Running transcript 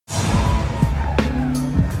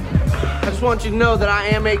just want you to know that I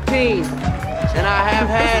am 18, and I have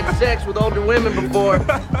had sex with older women before.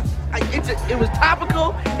 It was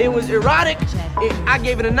topical. It was erotic. I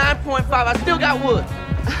gave it a 9.5. I still got wood.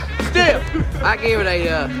 Still, I gave it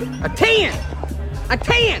a 10. A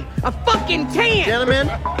 10. A fucking 10. Gentlemen.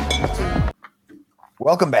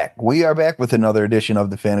 Welcome back. We are back with another edition of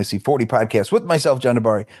the Fantasy 40 podcast with myself, John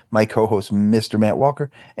DeBari, my co-host, Mr. Matt Walker,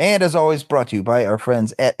 and as always, brought to you by our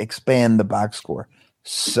friends at Expand the Box Score.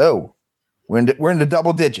 So we're into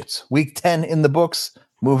double digits. Week 10 in the books,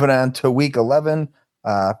 moving on to week 11.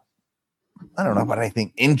 I don't know what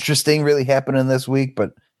anything interesting really happened in this week,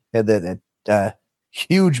 but had that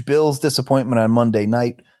huge Bills disappointment on Monday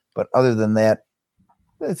night. But other than that,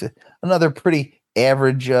 it's another pretty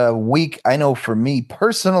average week. I know for me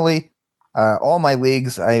personally, all my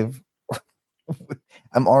leagues, I'm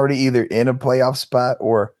already either in a playoff spot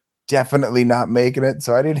or definitely not making it.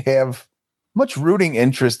 So I didn't have much rooting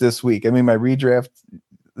interest this week. I mean, my redraft,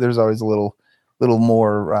 there's always a little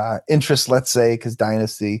more interest, let's say, because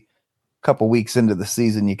Dynasty, a couple weeks into the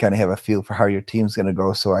season, you kind of have a feel for how your team's going to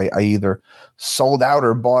go. So I either sold out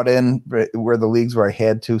or bought in where the leagues where I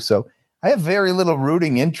had to. So I have very little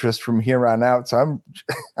rooting interest from here on out. So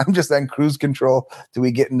I'm just on cruise control till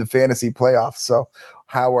we get into fantasy playoffs. So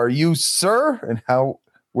how are you, sir? And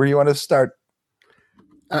where do you want to start?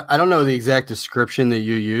 I don't know the exact description that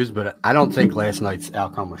you used, but I don't think last night's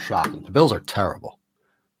outcome was shocking. The Bills are terrible.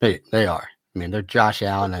 They are. I mean, they're Josh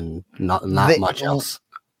Allen and not much else.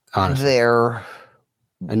 Honestly. They're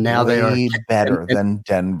and now they are better than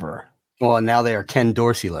Denver. Well, and now they are Ken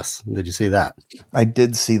Dorsey-less. Did you see that? I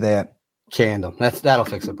did see that. Canned them. That'll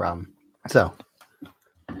fix the problem. So,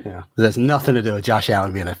 yeah, there's nothing to do with Josh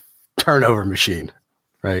Allen being a turnover machine,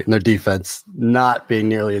 right? And their defense not being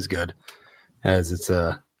nearly as good as it's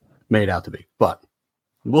made out to be. But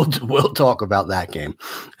we'll talk about that game.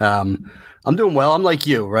 I'm doing well. I'm like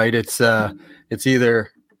you, right? It's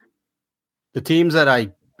either the teams that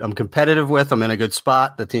I'm competitive with, I'm in a good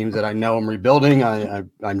spot. The teams that I know I'm rebuilding,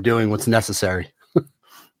 I'm doing what's necessary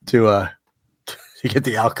to get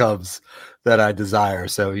the outcomes that I desire.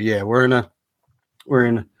 So yeah, we're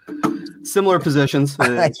in similar positions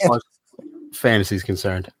as far as fantasy is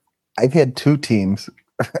concerned. I've had two teams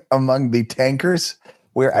among the tankers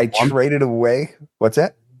where I traded away. What's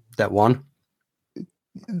that? That one?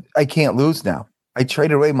 I can't lose now. I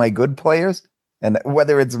traded away my good players, and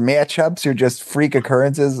whether it's matchups or just freak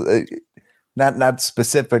occurrences, not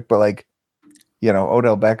specific, but like,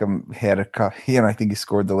 Odell Beckham had I think he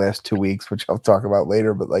scored the last 2 weeks, which I'll talk about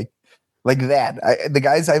later, but like that, the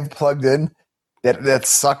guys I've plugged in that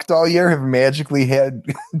sucked all year have magically had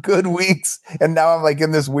good weeks. And now I'm like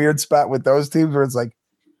in this weird spot with those teams where it's like,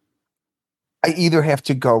 I either have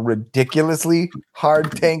to go ridiculously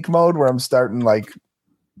hard tank mode where I'm starting like,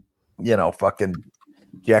 fucking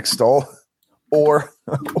Jack Stoll, or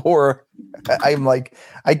I'm like,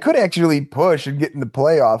 I could actually push and get in the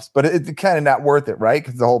playoffs, but it's kind of not worth it, right?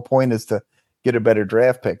 Because the whole point is to get a better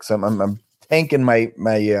draft pick. So I'm tanking my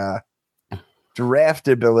draft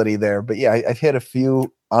ability there. But yeah, I've had a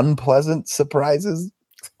few unpleasant surprises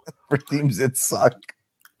for teams that suck.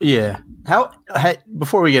 Yeah.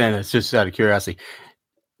 Before we get into this, just out of curiosity,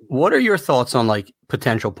 what are your thoughts on like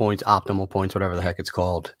potential points, optimal points, whatever the heck it's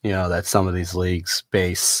called, that some of these leagues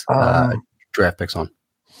base draft picks on?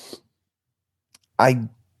 I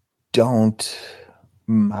don't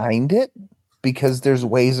mind it because there's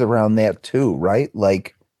ways around that too, right?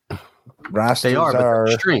 Like rosters are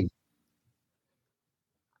extreme.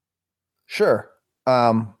 Sure.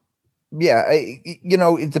 Yeah,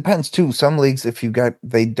 it depends too. Some leagues,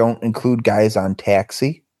 they don't include guys on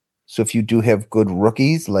taxi. So if you do have good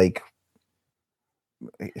rookies, like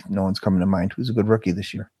no one's coming to mind, who's a good rookie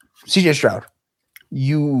this year? CJ Stroud.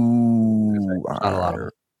 You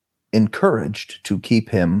are encouraged to keep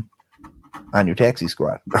him on your taxi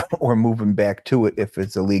squad or move him back to it if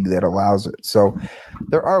it's a league that allows it. So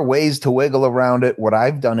there are ways to wiggle around it. What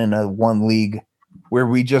I've done in one league where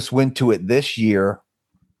we just went to it this year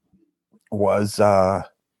was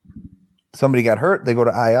somebody got hurt. They go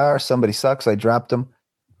to IR. Somebody sucks. I dropped them.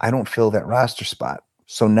 I don't fill that roster spot.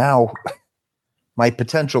 So now my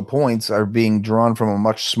potential points are being drawn from a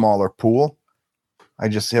much smaller pool. I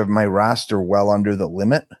just have my roster well under the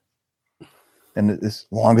limit. And as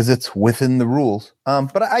long as it's within the rules.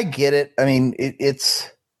 But I get it. I mean,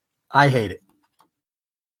 I hate it.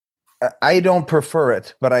 I don't prefer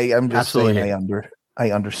it, but I'm just Absolutely saying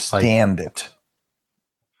I understand it.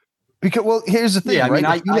 Because, well, here's the thing. Yeah, I mean,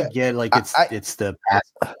 right? I get like it's the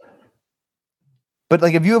past. But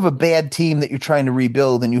like if you have a bad team that you're trying to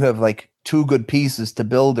rebuild and you have like two good pieces to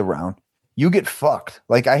build around, you get fucked.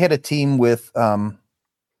 Like I had a team with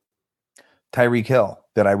Tyreek Hill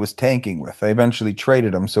that I was tanking with. I eventually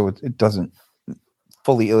traded him, so it doesn't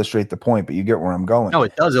fully illustrate the point, but you get where I'm going. No,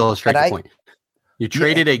 it does illustrate the point. You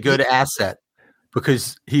traded a good asset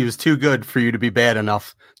because he was too good for you to be bad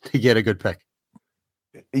enough to get a good pick.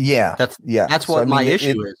 Yeah. That's what my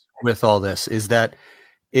issue is with all this, is that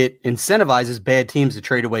it incentivizes bad teams to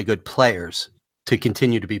trade away good players to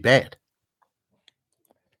continue to be bad.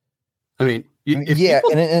 I mean, if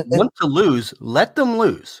people want to lose, let them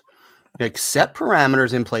lose. Like, set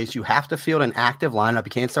parameters in place. You have to field an active lineup.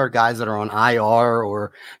 You can't start guys that are on IR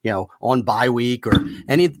or, on bye week or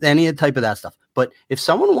any type of that stuff. But if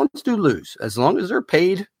someone wants to lose, as long as they're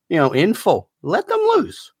paid, in full, let them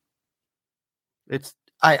lose.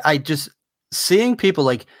 I just seeing people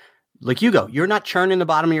like you go, you're not churning the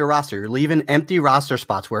bottom of your roster. You're leaving empty roster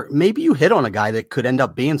spots where maybe you hit on a guy that could end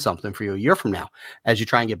up being something for you a year from now as you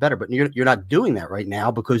try and get better. But you're not doing that right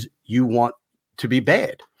now because you want to be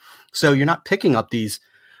bad. So you're not picking up these,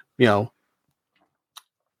 you're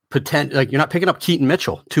not picking up Keaton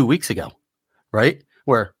Mitchell 2 weeks ago, right?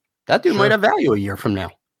 Where that dude might have value a year from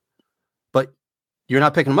now. But you're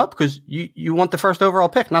not picking him up because you want the first overall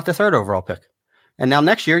pick, not the third overall pick. And now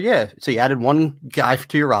next year, so you added one guy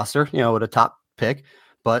to your roster, with a top pick,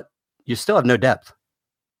 but you still have no depth.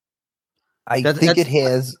 I think it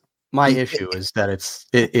has. My issue is that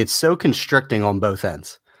it's so constricting on both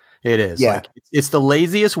ends. It is. Yeah. Like, it's the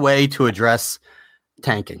laziest way to address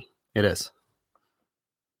tanking. It is.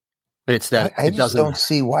 It's that I just don't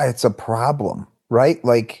see why it's a problem, right?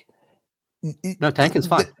 Like, no, tanking's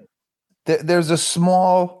fine. There's a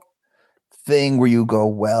small thing where you go,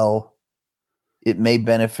 well, it may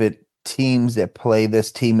benefit teams that play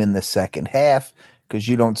this team in the second half because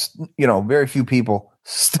you don't, very few people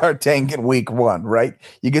start tanking week 1, right?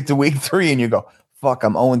 You get to week 3 and you go, fuck,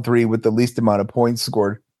 I'm 0-3 with the least amount of points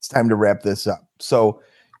scored. It's time to wrap this up. So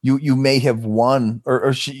you may have won,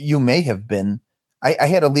 or you may have been. I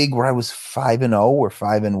had a league where I was 5-0 or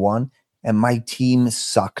 5-1, and my team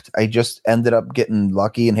sucked. I just ended up getting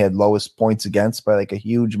lucky and had lowest points against by like a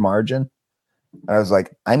huge margin. I was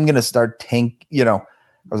like, I'm gonna start tank. I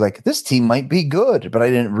was like, this team might be good, but I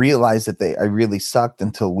didn't realize that I really sucked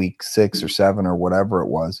until week 6 or 7 or whatever it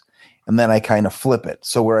was, and then I kind of flip it.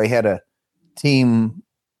 So where I had a team,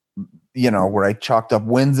 where I chalked up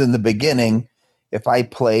wins in the beginning, if I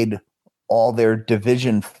played all their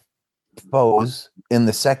division foes in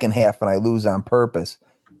the second half and I lose on purpose,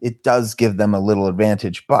 it does give them a little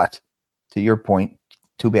advantage. But to your point,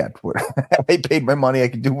 too bad. I paid my money. I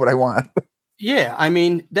can do what I want. Yeah. I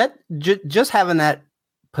mean, that just having that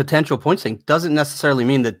potential points thing doesn't necessarily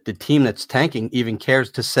mean that the team that's tanking even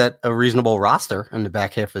cares to set a reasonable roster in the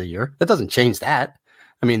back half of the year. That doesn't change that.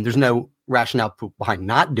 I mean, there's no rationale behind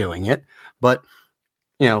not doing it, but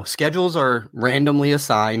schedules are randomly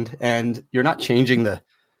assigned and you're not changing the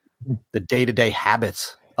day-to-day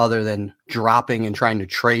habits other than dropping and trying to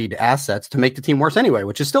trade assets to make the team worse anyway,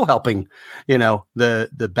 which is still helping,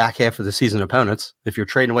 the back half of the season opponents. If you're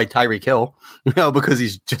trading away Tyreek Hill, because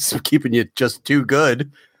he's just keeping you just too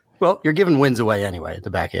good, well, you're giving wins away anyway at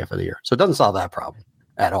the back half of the year. So it doesn't solve that problem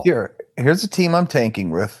at all. Here's a team I'm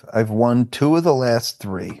tanking with. I've won 2 of the last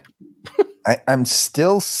 3. I'm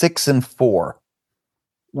still 6-4,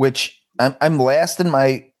 which I'm last in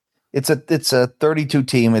my. It's a 32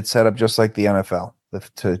 team. It's set up just like the NFL.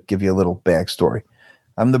 To give you a little backstory,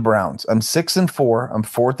 I'm the Browns. I'm 6-4. I'm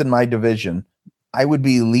 4th in my division. I would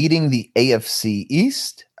be leading the AFC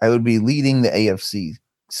East. I would be leading the AFC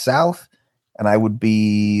South, and I would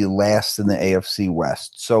be last in the AFC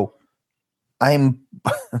West. So I'm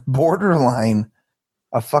borderline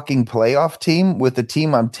a fucking playoff team with the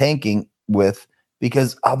team I'm tanking with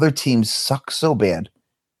because other teams suck so bad.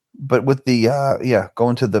 But with the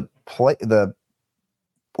going to the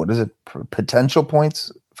what is it? Potential points,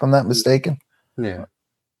 if I'm not mistaken. Yeah.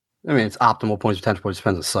 I mean, it's optimal points, potential points,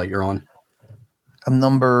 depends on the site you're on. I'm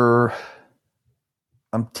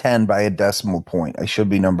 10 by a decimal point. I should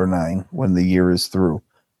be number 9 when the year is through.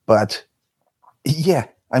 But yeah,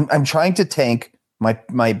 I'm trying to tank. My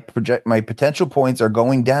potential points are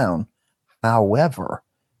going down. However,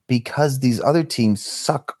 because these other teams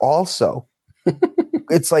suck also,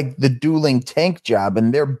 it's like the dueling tank job,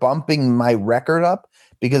 and they're bumping my record up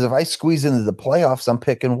because if I squeeze into the playoffs, I'm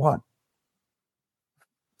picking what?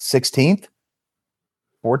 16th?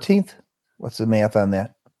 14th? What's the math on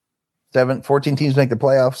that? 14 teams make the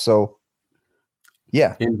playoffs. So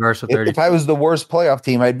yeah, inverse of 30. If I was the worst playoff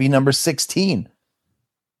team, I'd be number 16.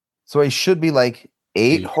 So I should be like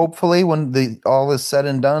 8, hopefully, when all is said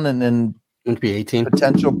and done, and then it'd be 18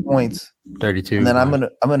 potential points. 32. And then I'm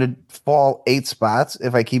gonna fall 8 spots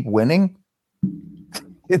if I keep winning.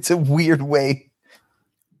 It's a weird way.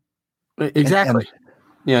 Exactly.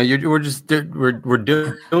 We're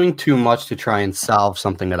doing too much to try and solve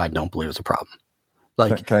something that I don't believe is a problem.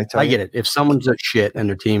 Like, can I tell you? get it. If someone's a shit and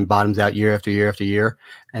their team bottoms out year after year after year,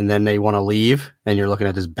 and then they want to leave, and you're looking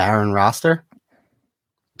at this barren roster,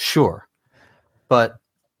 sure. But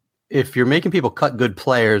if you're making people cut good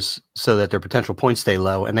players so that their potential points stay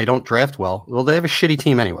low and they don't draft well they have a shitty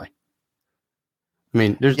team anyway. I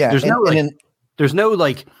mean, there's no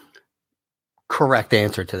correct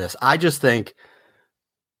answer to this. I just think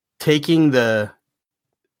taking the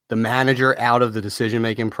manager out of the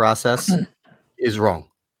decision-making process is wrong.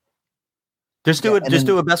 Just do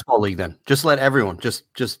a best ball league then. Just let everyone go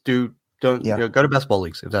to best ball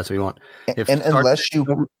leagues if that's what you want. Unless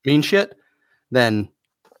you mean shit, then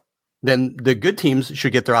the good teams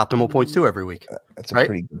should get their optimal points too every week. That's a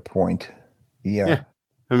pretty good point. Yeah.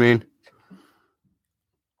 I mean,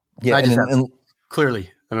 yeah,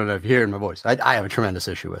 clearly, I don't know if you're hearing my voice. I have a tremendous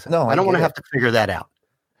issue with it. No, I don't want to have to figure that out.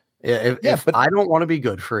 If I don't want to be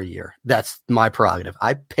good for a year, that's my prerogative.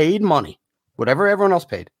 I paid money, whatever everyone else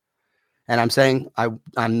paid. And I'm saying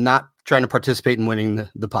I'm not trying to participate in winning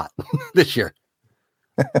the pot this year.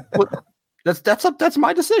 That's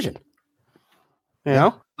my decision. You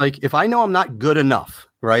know, like if I know I'm not good enough,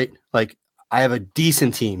 right? Like I have a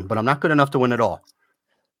decent team, but I'm not good enough to win it all.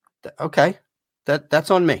 Okay,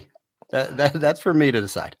 that's on me. That's for me to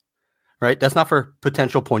decide, right? That's not for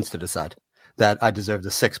potential points to decide that I deserve the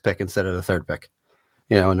 6th pick instead of the 3rd pick,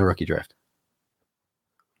 in the rookie draft.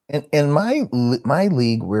 In my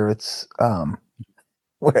league where it's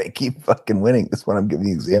where I keep fucking winning, this one I'm giving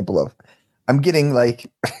you an example of. I'm getting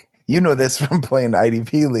this from playing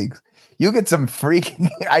IDP leagues. You get some freaking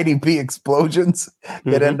IDP explosions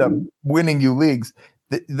that end up winning you leagues.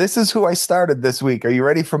 This is who I started this week. Are you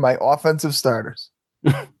ready for my offensive starters?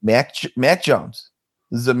 Mac Jones,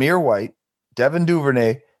 Zamir White, Devin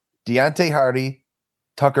Duvernay, Deontay Hardy,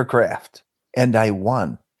 Tucker Kraft. And I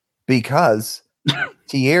won because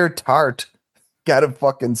Tier Tart got a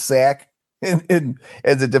fucking sack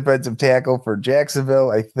as a defensive tackle for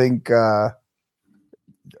Jacksonville. I think I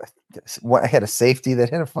had a safety that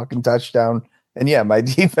hit a fucking touchdown. And yeah, my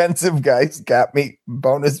defensive guys got me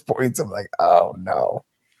bonus points. I'm like, oh no.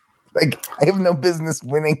 Like I have no business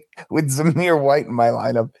winning with Zamir White in my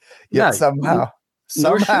lineup. Yet somehow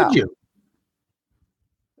should you?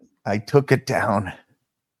 I took it down.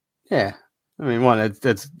 Yeah. I mean,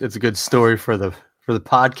 it's a good story for the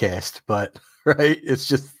podcast, but right. It's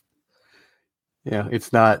just,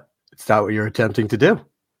 it's not what you're attempting to do.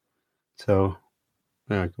 So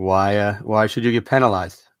why should you get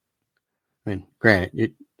penalized? I mean,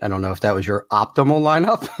 granted, I don't know if that was your optimal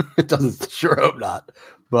lineup. It doesn't, sure hope not,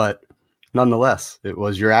 but nonetheless, it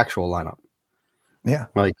was your actual lineup. Yeah.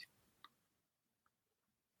 Like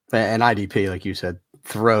an IDP, like you said,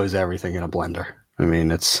 throws everything in a blender. I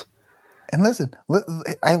mean, it's. And listen,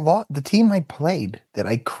 I lost the team I played that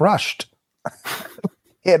I crushed.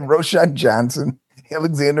 Had Roshan Johnson,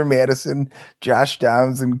 Alexander Madison, Josh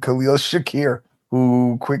Downs, and Khalil Shakir,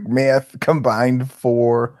 who quick math combined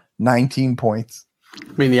for 19 points.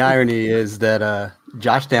 I mean, the irony is that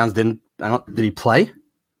Josh Downs did he play?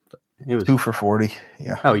 He was 2 for 40.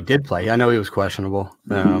 Yeah. Oh, he did play. I know he was questionable.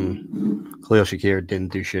 Khalil Shakir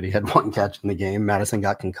didn't do shit. He had 1 catch in the game. Madison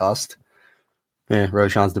got concussed. Yeah,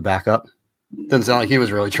 Roshan's the backup. Doesn't sound like he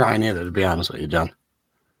was really trying either, to be honest with you, John.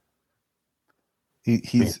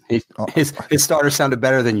 His starter sounded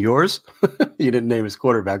better than yours. You didn't name his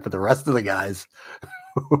quarterback, but the rest of the guys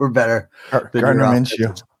were better than Gardner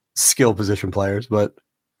Minshew. Skill position players. But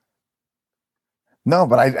no,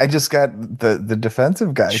 but I just got the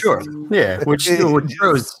defensive guys. Sure, yeah, which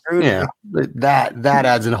throws, that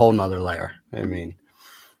adds a whole nother layer. I mean,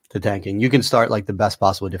 to tanking, you can start like the best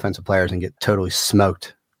possible defensive players and get totally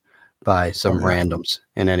smoked by some randoms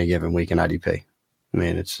in any given week in IDP. I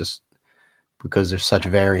mean, it's just because there's such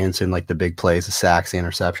variance in like the big plays, the sacks, the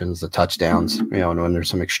interceptions, the touchdowns, and when there's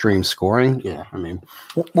some extreme scoring. Yeah. I mean,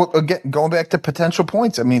 well, again, going back to potential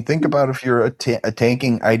points. I mean, think about if you're a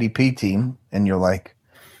tanking IDP team and you're like,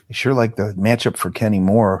 you sure like the matchup for Kenny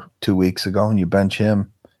Moore 2 weeks ago and you bench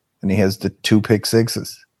him and he has the 2 pick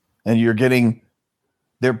sixes and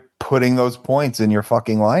they're putting those points in your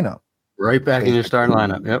fucking lineup. Right back in your starting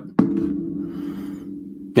lineup. Yep.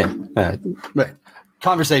 Yeah. But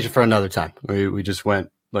conversation for another time. We just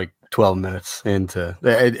went like 12 minutes into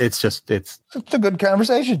it's a good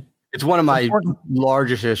conversation. It's one of my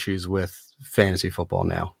largest issues with fantasy football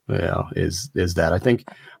now, is that I think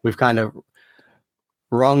we've kind of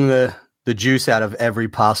rung the the juice out of every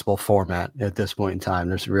possible format at this point in time.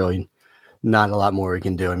 There's really not a lot more we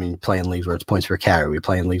can do. I mean, play in leagues where it's points per carry. We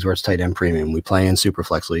play in leagues where it's tight end premium. We play in super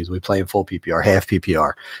flex leagues. We play in full PPR, half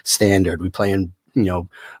PPR, standard. We play in,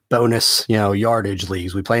 bonus, yardage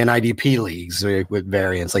leagues. We play in IDP leagues with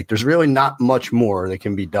variants. Like, there's really not much more that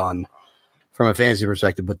can be done from a fantasy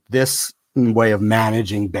perspective, but this way of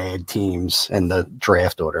managing bad teams and the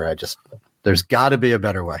draft order, there's got to be a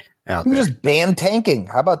better way out there. Just ban tanking.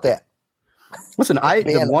 How about that? Listen,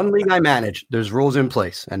 the one league I manage, there's rules in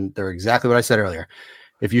place, and they're exactly what I said earlier.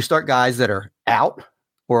 If you start guys that are out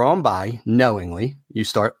or on bye knowingly, you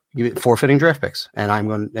start forfeiting draft picks, and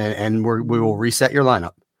we will reset your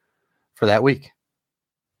lineup for that week.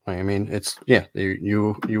 I mean,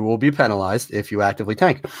 you will be penalized if you actively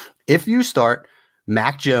tank. If you start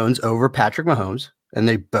Mac Jones over Patrick Mahomes and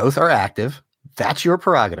they both are active, that's your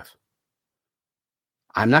prerogative.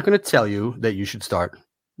 I'm not going to tell you that you should start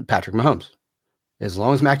Patrick Mahomes. As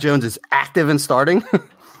long as Mac Jones is active and starting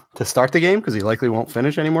to start the game, because he likely won't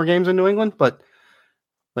finish any more games in New England. But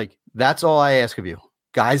that's all I ask of you.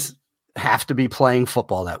 Guys have to be playing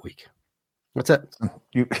football that week. That's it.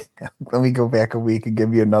 Let me go back a week and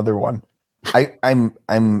give you another one. I'm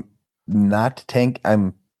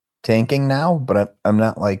tanking now, but I'm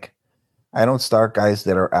not I don't start guys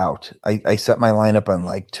that are out. I set my lineup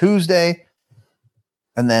on Tuesday,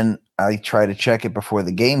 and then I try to check it before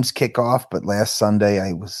the games kick off. But last Sunday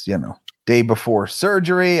I was, day before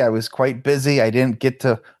surgery. I was quite busy. I didn't get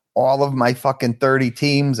to all of my fucking 30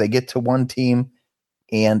 teams. I get to one team,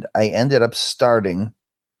 and I ended up starting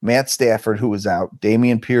Matt Stafford, who was out,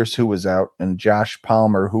 Damian Pierce, who was out, and Josh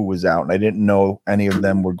Palmer, who was out. And I didn't know any of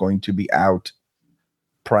them were going to be out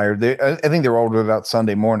prior. I think they were all ordered out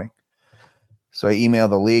Sunday morning. So I emailed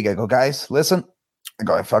the league. I go, guys, listen.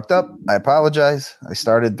 I fucked up. I apologize. I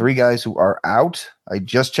started 3 guys who are out. I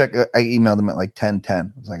just checked. I emailed them at 10:10.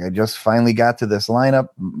 I was like, I just finally got to this lineup.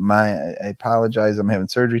 I apologize. I'm having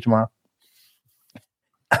surgery tomorrow.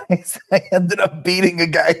 I ended up beating a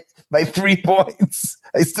guy by 3 points.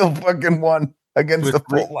 I still fucking won against the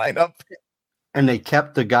full lineup. And they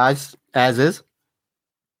kept the guys as is?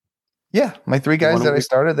 Yeah. My 3 guys that I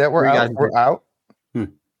started that were out.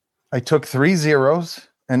 I took 3 zeros,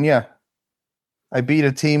 and I beat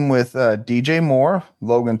a team with DJ Moore,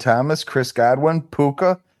 Logan Thomas, Chris Godwin,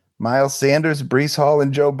 Puka, Miles Sanders, Breece Hall,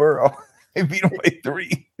 and Joe Burrow. I beat them by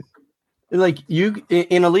 3. You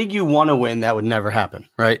in a league you want to win, that would never happen,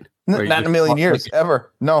 right? Not in a million years,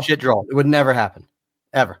 ever. No. Shit draw. It would never happen.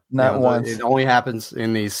 Ever. Not once. It only happens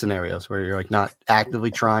in these scenarios where you're not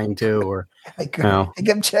actively trying to, or I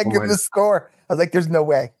kept checking the score. I was like, there's no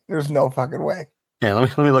way. There's no fucking way. Yeah,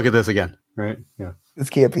 let me look at this again. Right? Yeah. This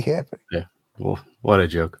can't be happening. Yeah. Well, what a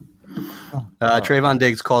joke. Trayvon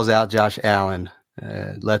Diggs calls out Josh Allen.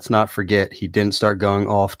 Let's not forget he didn't start going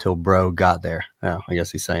off till bro got there. Oh, I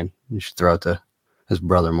guess he's saying you should throw it to his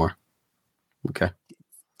brother more. Okay.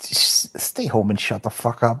 Just stay home and shut the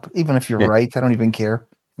fuck up. Even if you're right, I don't even care.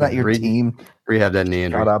 Not your team. Rehab that knee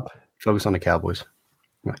injury. Shut up. Focus on the Cowboys.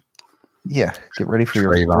 Yeah. Get ready for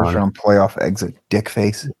your first round playoff exit, dick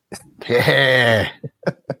face. Yeah.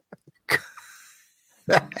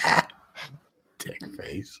 Dick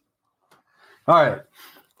face. All right,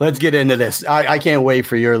 let's get into this. I can't wait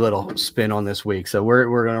for your little spin on this week. So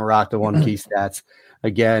we're gonna rock the one key stats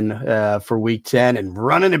again for week 10 and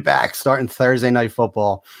running it back, starting Thursday night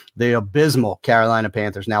football. The abysmal Carolina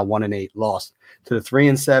Panthers, now 1-8, lost to the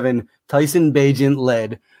 3-7 Tyson Bagent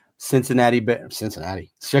led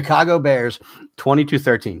Chicago Bears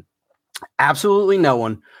 22-13. Absolutely no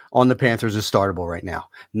one on the Panthers is startable right now.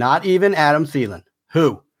 Not even Adam Thielen,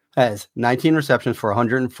 who has 19 receptions for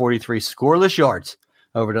 143 scoreless yards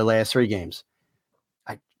over the last 3 games.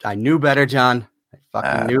 I knew better, John. I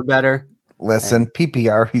fucking knew better. Listen,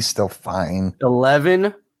 PPR, he's still fine.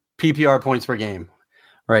 11 PPR points per game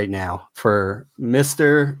right now for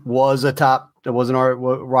Mr. was our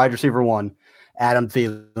wide receiver 1, Adam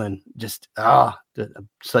Thielen. Just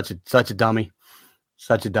such a dummy.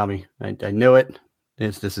 Such a dummy. I knew it.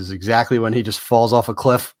 This is exactly when he just falls off a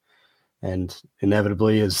cliff and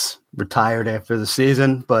inevitably is retired after the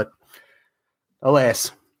season. But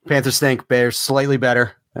alas, Panthers stink. Bears slightly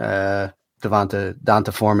better.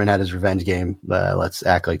 Donta Foreman had his revenge game. Let's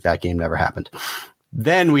act like that game never happened.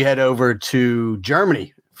 Then we head over to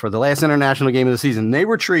Germany for the last international game of the season. They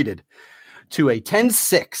were treated to a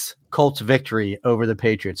 10-6 Colts victory over the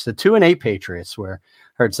Patriots. The 2-8 Patriots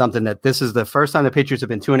heard something that this is the first time the Patriots have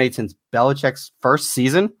been 2-8 since Belichick's first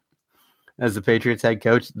season as the Patriots head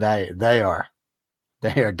coach. They are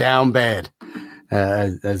down bad,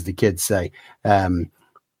 as the kids say.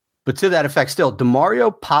 But to that effect, still,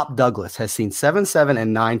 DeMario Pop Douglas has seen 7,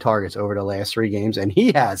 and 9 targets over the last 3 games, and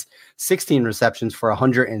he has 16 receptions for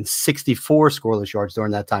 164 scoreless yards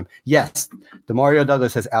during that time. Yes, DeMario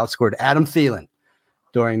Douglas has outscored Adam Thielen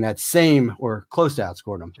during that same, or close to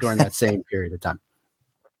outscored him during that same period of time.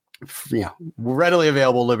 Readily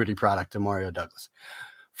available Liberty product, DeMario Douglas.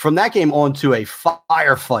 From that game on to a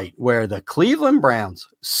firefight where the Cleveland Browns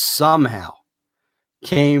somehow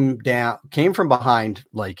came from behind,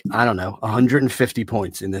 150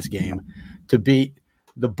 points in this game to beat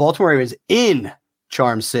the Baltimore Ravens in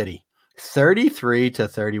Charm City,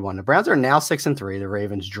 33-31. The Browns are now 6-3. The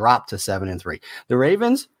Ravens dropped to 7-3. The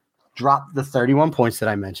Ravens dropped the 31 points that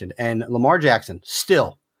I mentioned, and Lamar Jackson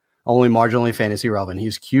still only marginally fantasy relevant.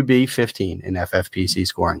 He's QB 15 in FFPC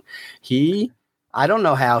scoring. I don't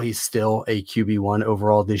know how he's still a QB1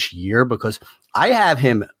 overall this year, because I have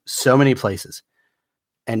him so many places.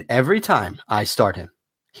 And every time I start him,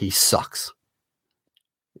 he sucks.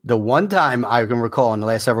 The one time I can recall in the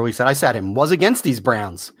last several weeks that I sat him was against these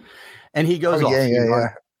Browns. And he goes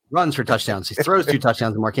off. Runs for touchdowns. He throws 2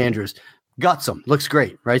 touchdowns to Mark Andrews. Guts him. Looks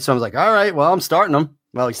great, right? So I was like, all right, well, I'm starting him.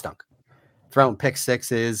 Well, he stunk. Throwing pick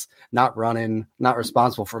sixes, not running, not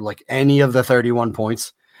responsible for any of the 31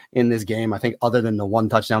 points in this game. I think other than the 1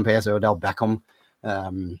 touchdown pass to Odell Beckham.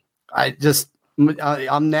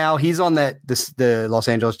 He's on the Los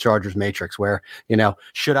Angeles Chargers matrix where,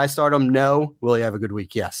 should I start him? No. Will he have a good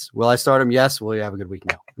week? Yes. Will I start him? Yes. Will he have a good week?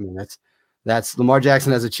 No. I mean, that's Lamar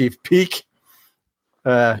Jackson has achieved peak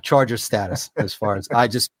Chargers status as far as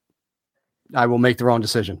I will make the wrong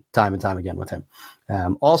decision time and time again with him.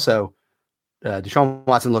 Also, Deshaun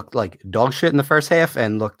Watson looked like dog shit in the first half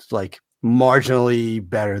and looked like marginally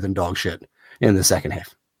better than dog shit in the second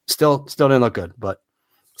half. Still didn't look good, but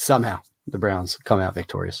somehow the Browns come out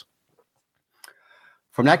victorious.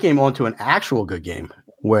 From that game on to an actual good game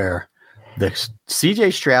where the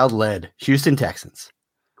CJ Stroud led Houston Texans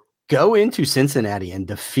go into Cincinnati and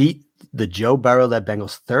defeat the Joe Burrow led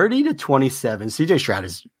Bengals 30-27. CJ Stroud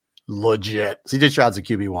is legit. CJ Stroud's a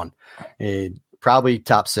QB1, probably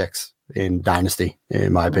top 6 in Dynasty,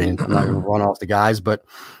 in my opinion. I'm not going to run off the guys, but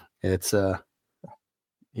it's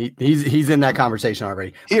he's in that conversation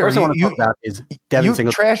already. Here, first I want to talk about is Devin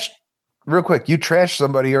Singletary. Real quick, you trashed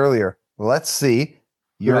somebody earlier. Let's see.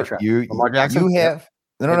 Lamar Jackson? You have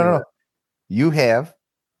no. You have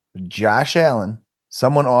Josh Allen.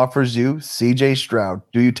 Someone offers you CJ Stroud.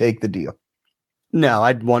 Do you take the deal?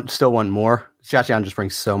 No, still want more. Josh Allen just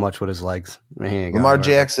brings so much with his legs. Lamar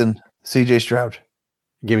Jackson, CJ Stroud.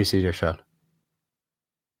 Give me CJ Stroud.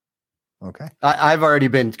 Okay. I've already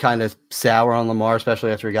been kind of sour on Lamar,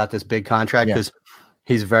 especially after he got this big contract, because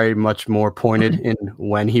he's very much more pointed in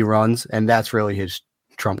when he runs, and that's really his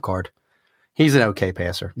trump card. He's an okay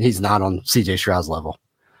passer. He's not on CJ Stroud's level.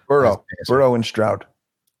 Burrow and Stroud.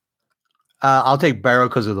 I'll take Burrow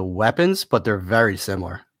because of the weapons, but they're very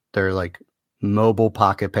similar. They're like mobile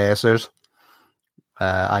pocket passers.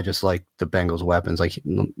 I just like the Bengals' weapons. Like he's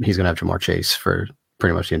going to have Jamar Chase for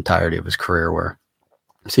pretty much the entirety of his career, where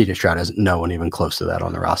CJ Stroud has no one even close to that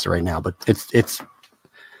on the roster right now. But it's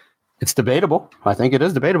debatable. I think it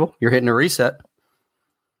is debatable. You're hitting a reset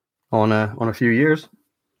on a few years.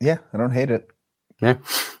 Yeah, I don't hate it. Yeah.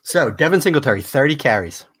 So Devin Singletary, 30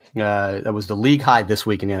 carries. That was the league high this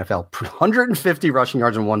week in the NFL. 150 rushing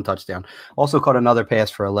yards and 1 touchdown. Also caught another pass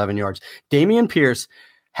for 11 yards. Dameon Pierce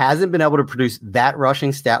hasn't been able to produce that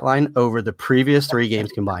rushing stat line over the previous 3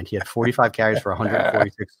 games combined. He had 45 carries for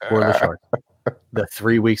 146 scoreless yards the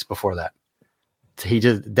 3 weeks before that.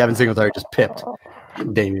 Devin Singletary just pipped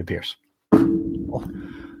Dameon Pierce.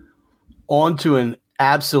 On to an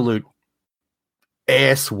absolute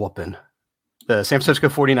ass whooping. The San Francisco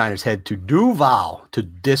 49ers head to Duval to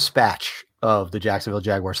dispatch of the Jacksonville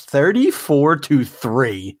Jaguars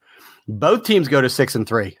 34-3. Both teams go to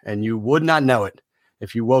 6-3, and you would not know it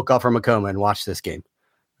if you woke up from a coma and watched this game.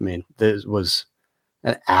 I mean, this was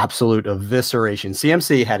an absolute evisceration.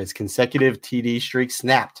 CMC had his consecutive TD streak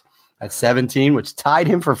snapped at 17, which tied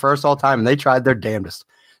him for first all time, and they tried their damnedest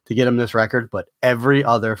to get him this record, but every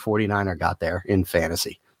other 49er got there in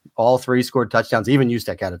fantasy. All 3 scored touchdowns. Even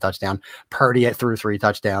Ustek had a touchdown. Purdy threw 3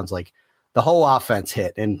 touchdowns. Like the whole offense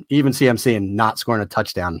hit, and even CMC and not scoring a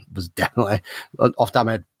touchdown was definitely, off the top of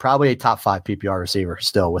my head, probably a top 5 PPR receiver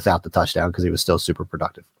still without the touchdown because he was still super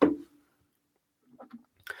productive.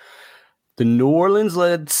 The New Orleans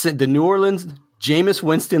Jameis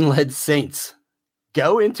Winston led Saints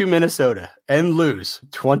go into Minnesota and lose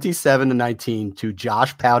 27-19 to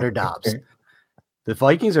Josh Powder Dobbs. The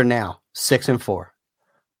Vikings are now 6-4.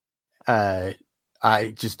 I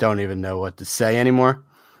just don't even know what to say anymore.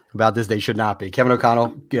 about this. They should not be. Kevin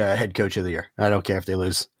O'Connell, head coach of the year. I don't care if they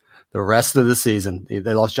lose the rest of the season.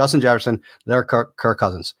 They lost Justin Jefferson. They're Kirk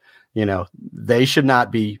Cousins. They should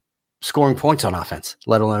not be scoring points on offense,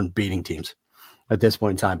 let alone beating teams at this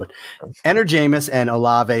point in time. But Enter Jameis and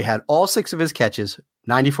Olave had all 6 of his catches,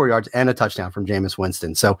 94 yards, and a touchdown from Jameis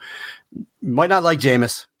Winston. So you might not like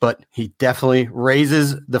Jameis, but he definitely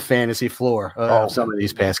raises the fantasy floor of some of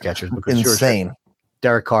these pass catchers. Because insane.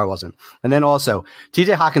 Derek Carr wasn't. And then also,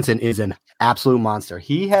 TJ Hawkinson is an absolute monster.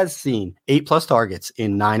 He has seen 8+ targets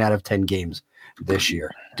in 9 out of 10 games this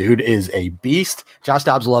year. Dude is a beast. Josh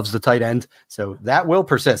Dobbs loves the tight end, so that will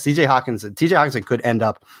persist. TJ Hawkinson could end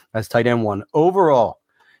up as tight end 1 overall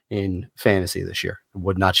in fantasy this year. It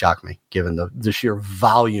would not shock me, given the sheer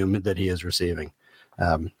volume that he is receiving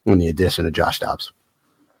in the addition of Josh Dobbs.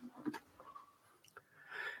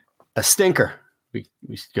 A stinker. We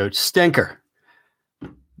go stinker.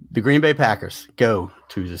 The Green Bay Packers go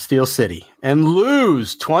to the Steel City and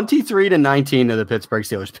lose 23-19 to the Pittsburgh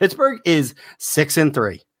Steelers. Pittsburgh is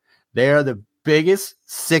 6-3. They are the biggest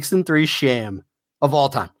 6-3 sham of all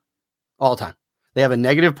time. All time. They have a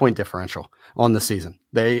negative point differential on the season.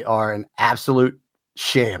 They are an absolute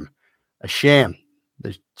sham. A sham.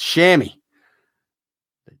 The shammy.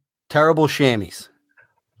 The terrible shammies.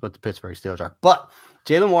 What the Pittsburgh Steelers are. But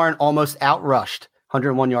Jaylen Warren almost outrushed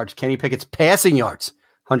 101 yards. Kenny Pickett's passing yards.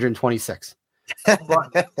 126. That's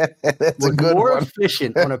a good more one.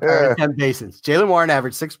 Efficient on a per attempt basis. Jaylen Warren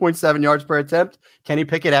averaged 6.7 yards per attempt. Kenny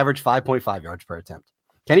Pickett averaged 5.5 yards per attempt.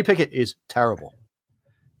 Kenny Pickett is terrible.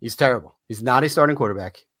 He's terrible. He's not a starting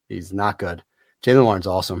quarterback. He's not good. Jaylen Warren's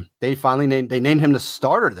awesome. They finally named him the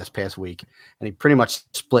starter this past week, and he pretty much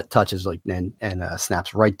split touches and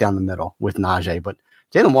snaps right down the middle with Najee. But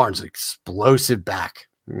Jaylen Warren's an explosive back.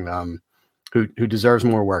 Who deserves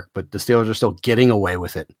more work, but the Steelers are still getting away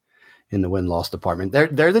with it in the win-loss department.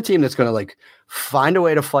 They're the team that's going to find a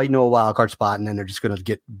way to fight into a wild card spot, and then they're just going to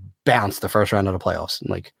get bounced the first round of the playoffs.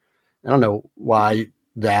 And I don't know why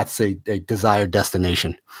that's a desired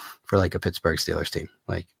destination for a Pittsburgh Steelers team.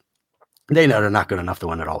 They know they're not good enough to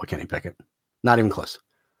win it all with Kenny Pickett, not even close.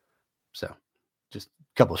 So just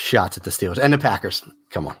a couple of shots at the Steelers and the Packers.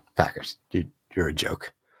 Come on, Packers, dude, you're a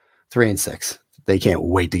joke. 3-6. They can't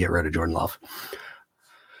wait to get rid of Jordan Love.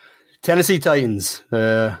 Tennessee Titans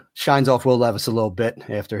shines off Will Levis a little bit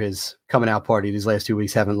after his coming out party. These last 2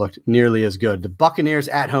 weeks haven't looked nearly as good. The Buccaneers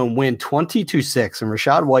at home win 22-6, and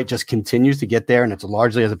Rachaad White just continues to get there, and it's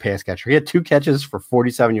largely as a pass catcher. He had 2 catches for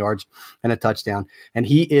 47 yards and a touchdown, and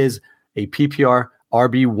he is a PPR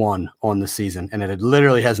RB1 on the season, and it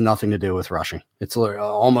literally has nothing to do with rushing. It's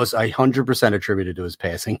almost 100% attributed to his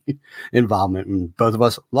passing involvement. And both of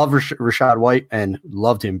us love Rachaad White and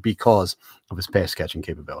loved him because of his pass catching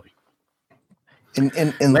capability.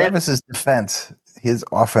 In Levis's defense, his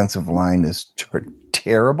offensive line is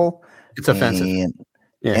terrible. It's offensive.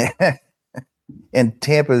 And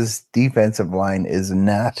Tampa's defensive line is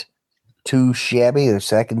not too shabby. Their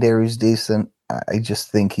secondary is decent. I just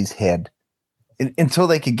think he's had, until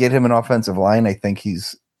they could get him an offensive line, I think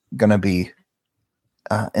he's going to be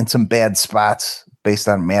in some bad spots based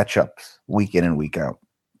on matchups week in and week out.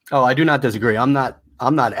 Oh, I do not disagree. I'm not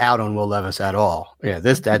out on Will Levis at all. Yeah,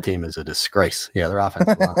 that team is a disgrace. Yeah, their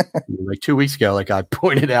offensive line. 2 weeks ago, I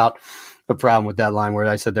pointed out the problem with that line where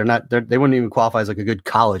I said they wouldn't even qualify as a good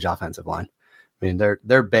college offensive line. I mean,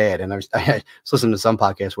 they're bad. And I was listening to some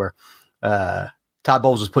podcast where Todd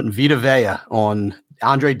Bowles was putting Vita Vea on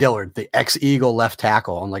Andre Dillard, the ex-Eagle left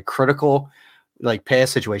tackle, on critical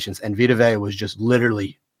pass situations, and Vita Vea was just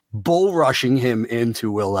literally bull rushing him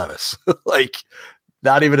into Will Levis,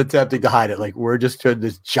 not even attempting to hide it. We're just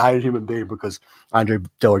this giant human being because Andre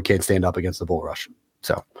Dillard can't stand up against the bull rush.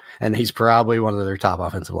 So, and he's probably one of their top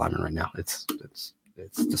offensive linemen right now. It's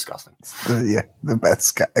disgusting. Yeah, the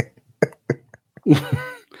best guy.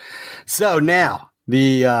 So now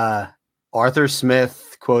the Arthur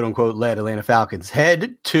Smith, quote unquote, led Atlanta Falcons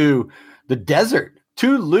head to the desert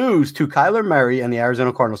to lose to Kyler Murray and the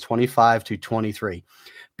Arizona Cardinals 25-23.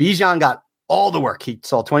 Bijan got all the work. He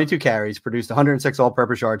saw 22 carries, produced 106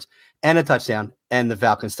 all-purpose yards and a touchdown, and the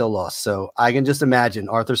Falcons still lost. So I can just imagine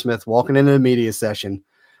Arthur Smith walking into the media session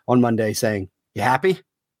on Monday saying, "You happy?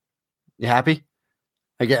 You happy?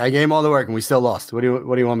 I gave him all the work and we still lost. What do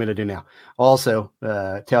you want me to do now?" Also,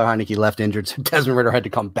 Taylor Heineke left injured, so Desmond Ridder had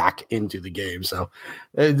to come back into the game. So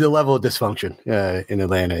the level of dysfunction in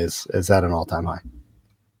Atlanta is at an all-time high.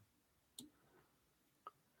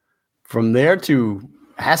 From there to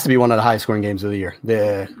has to be one of the highest scoring games of the year.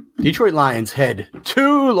 The Detroit Lions head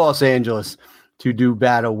to Los Angeles to do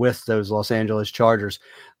battle with those Los Angeles Chargers.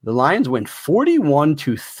 The Lions win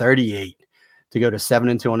 41-38. to go to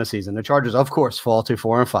 7-2 on the season. The Chargers, of course, fall to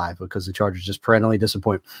 4-5 because the Chargers just perennially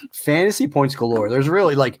disappoint. Fantasy points galore. There's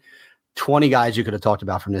really like 20 guys you could have talked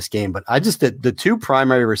about from this game, but I just did the two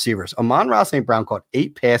primary receivers. Amon-Ra St. Brown caught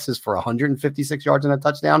 8 passes for 156 yards and a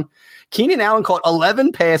touchdown. Keenan Allen caught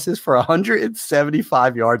 11 passes for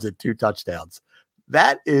 175 yards and 2 touchdowns.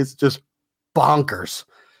 That is just bonkers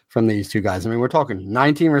from these two guys. I mean, we're talking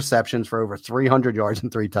 19 receptions for over 300 yards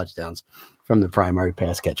and 3 touchdowns from the primary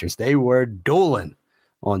pass catchers. They were dueling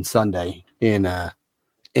on Sunday in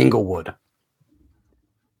Inglewood.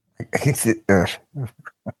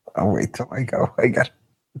 I'll wait till I go. The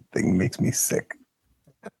thing makes me sick.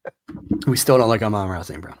 We still don't like Amon-Ra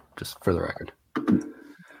St. Brown, just for the record.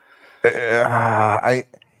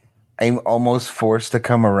 I'm almost forced to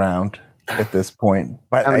come around at this point.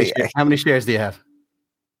 But how many shares do you have?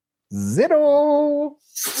 0.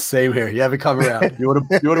 Same here. You haven't come around. You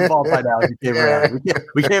would have bought by now if you came around.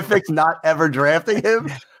 We can't fix not ever drafting him,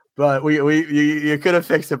 but you could have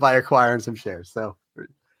fixed it by acquiring some shares. So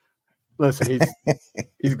listen,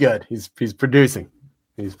 he's good. He's producing.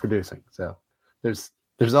 He's producing. So there's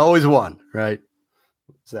always one, right?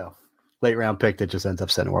 So late round pick that just ends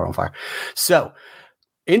up setting the world on fire. So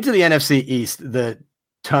into the NFC East, the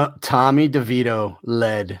Tommy DeVito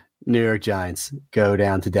led New York Giants go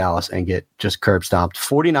down to Dallas and get just curb stomped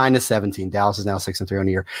 49-17. Dallas is now 6-3 on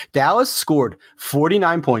the year. Dallas scored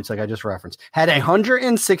 49 points, like I just referenced, had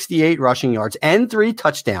 168 rushing yards and 3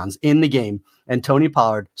 touchdowns in the game. And Tony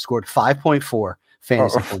Pollard scored 5.4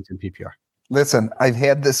 fantasy points in PPR. Listen, I've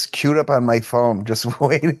had this queued up on my phone, just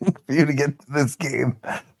waiting for you to get to this game.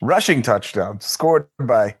 Rushing touchdowns scored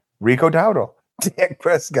by Rico Dowdle, Dak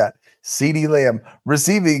Prescott, CeeDee Lamb,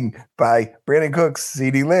 receiving by Brandon Cooks,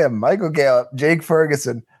 CeeDee Lamb, Michael Gallup, Jake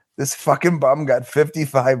Ferguson. This fucking bum got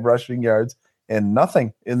 55 rushing yards and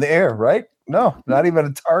nothing in the air, right? No, not even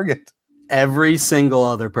a target. Every single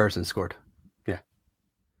other person scored. Yeah.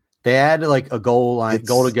 They had like a goal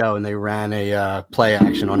to go, and they ran a play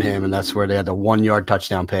action on him, and that's where they had the 1-yard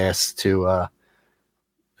touchdown pass to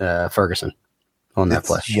Ferguson on that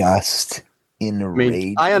play. Just enraged. I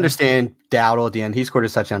mean, I understand Dowdle at the end. He scored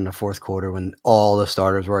his touchdown in the 4th quarter when all the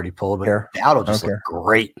starters were already pulled, but Dowdle just looked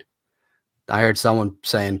great. I heard someone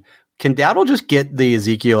saying, can Dowdle just get the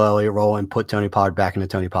Ezekiel Elliott role and put Tony Pollard back in the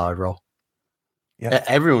Tony Pollard role? Yeah.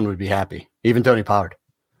 Everyone would be happy, even Tony Pollard.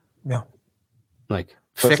 Yeah. Like,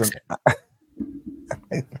 fix it.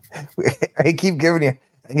 I keep giving you,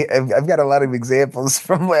 I've got a lot of examples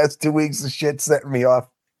from last 2 weeks of shit setting me off.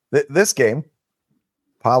 This game,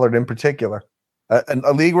 Pollard in particular,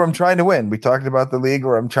 a league where I'm trying to win. We talked about the league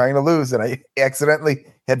where I'm trying to lose, and I accidentally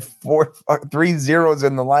had 3 zeros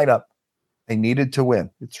in the lineup. I needed to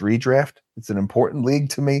win. It's redraft. It's an important league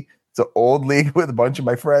to me. It's an old league with a bunch of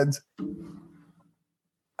my friends.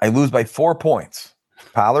 I lose by 4 points.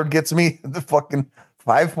 Pollard gets me the fucking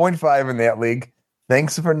 5.5 in that league.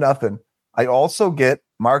 Thanks for nothing. I also get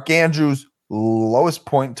Mark Andrews' lowest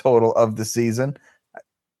point total of the season.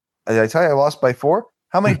 Did I tell you I lost by 4?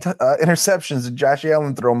 How many interceptions did Josh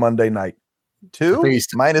Allen throw Monday night? 2?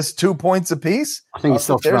 Minus 2 points apiece? I think he's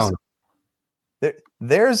still throwing.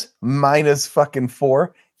 There's minus fucking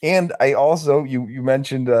 4. And I also, you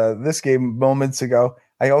mentioned this game moments ago,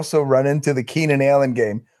 I also run into the Keenan Allen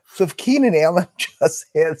game. So if Keenan Allen just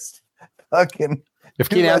has fucking... If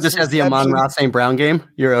Keenan Allen just has the Amon-Ra St. Brown game,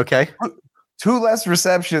 you're okay? 2 less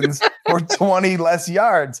receptions for 20 less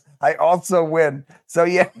yards, I also win. So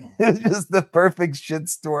yeah, it's just the perfect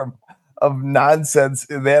shitstorm of nonsense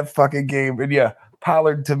in that fucking game. And yeah,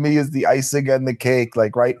 Pollard to me is the icing on the cake.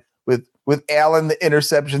 Like, right, with Allen, the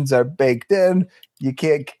interceptions are baked in. You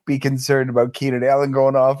can't be concerned about Keenan Allen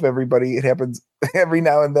going off. It happens every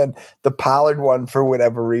now and then. The Pollard one, for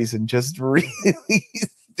whatever reason, just really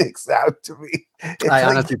sticks out to me. I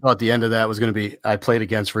honestly thought the end of that was going to be, I played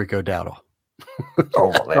against Rico Dowdle.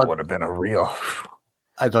 That would have been a real.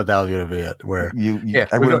 I thought that was going to be it. Where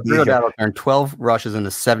Rico Dowdle turned 12 rushes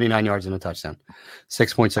into 79 yards and a touchdown,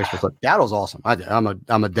 6.6 per clip. Dowdle's awesome. I'm a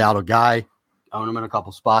Dowdle guy. Own him in a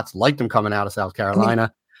couple spots. Liked him coming out of South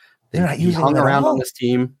Carolina. He hung around on this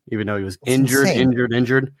team, even though he was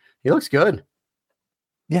injured. He looks good.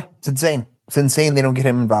 Yeah, it's insane. It's insane they don't get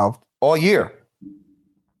him involved all year.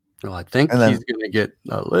 Well, I think he's going to get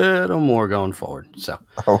a little more going forward. So,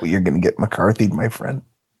 you're going to get McCarthy, my friend.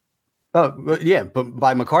 Oh, yeah, but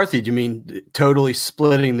by McCarthy, do you mean totally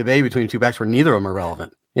splitting the baby between 2 backs where neither of them are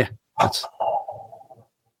relevant? Yeah, that's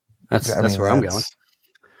where I'm going.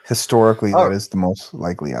 Historically, that is the most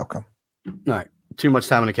likely outcome. All right. Too much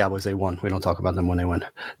time on the Cowboys. They won. We don't talk about them when they win.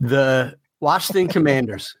 The Washington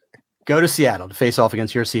Commanders go to Seattle to face off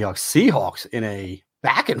against your Seahawks. Seahawks in a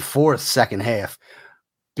back and forth second half.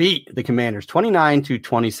 Beat the Commanders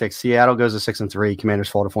 29-26. Seattle goes to 6-3. Commanders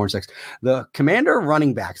fall to 4-6. The Commander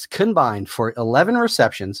running backs combined for 11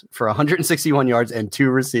 receptions for 161 yards and 2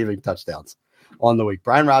 receiving touchdowns on the week.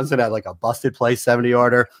 Brian Robinson had like a busted play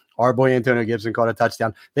 70-yarder. Our boy Antonio Gibson caught a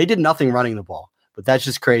touchdown. They did nothing running the ball, but that's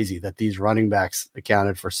just crazy that these running backs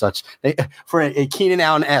accounted for for a Keenan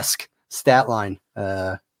Allen-esque stat line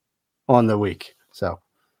on the week. So.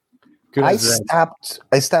 I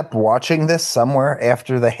stopped watching this somewhere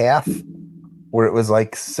after the half where it was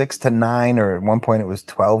like 6-9, or at one point it was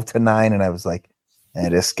 12-9. And I was like,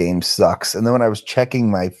 this game sucks. And then when I was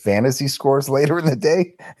checking my fantasy scores later in the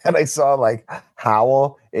day and I saw like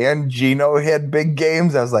Howell and Gino had big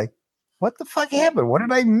games, I was like, what the fuck happened? What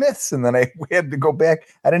did I miss? And then I had to go back.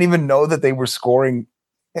 I didn't even know that they were scoring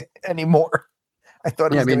anymore. I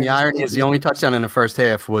thought. Yeah, the irony is the only touchdown in the first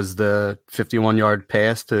half was the 51-yard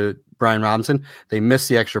pass to Brian Robinson. They missed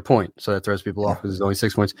the extra point, so that throws people off because there's only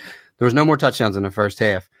 6 points. There was no more touchdowns in the first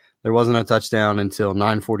half. There wasn't a touchdown until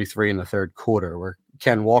 9:43 in the third quarter, where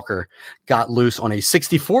Ken Walker got loose on a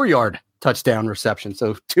 64-yard touchdown reception.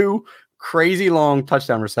 So 2 crazy long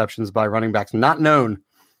touchdown receptions by running backs not known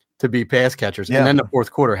to be pass catchers. Yeah. And then the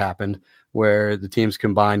fourth quarter happened where the teams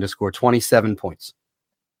combined to score 27 points.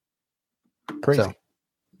 Crazy. So,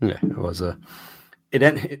 yeah, it was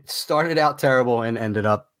it started out terrible and ended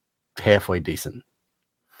up halfway decent.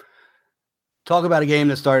 Talk about a game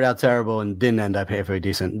that started out terrible and didn't end up halfway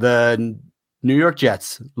decent. The New York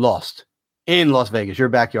Jets lost in Las Vegas, your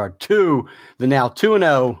backyard, to the now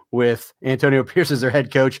 2-0 with Antonio Pierce as their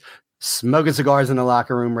head coach, smoking cigars in the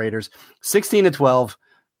locker room Raiders, 16-12.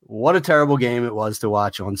 What a terrible game it was to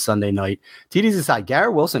watch on Sunday night. TD's aside,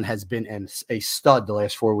 Garrett Wilson has been a stud the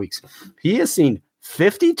last 4 weeks. He has seen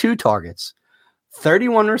 52 targets,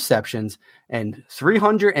 31 receptions, and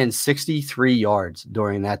 363 yards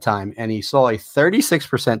during that time. And he saw a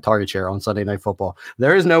 36% target share on Sunday Night Football.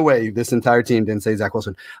 There is no way this entire team didn't say, Zach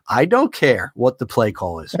Wilson, I don't care what the play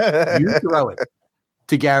call is. You throw it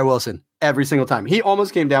to Garrett Wilson every single time. He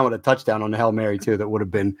almost came down with a touchdown on the Hail Mary, too. That would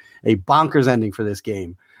have been a bonkers ending for this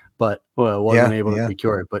game. But wasn't able to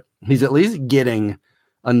secure it. But he's at least getting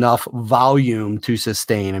enough volume to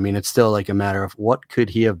sustain. I mean, it's still like a matter of what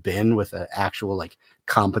could he have been with an actual like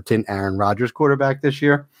competent Aaron Rodgers quarterback this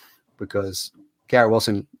year, because Garrett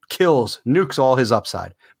Wilson nukes all his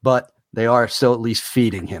upside, but they are still at least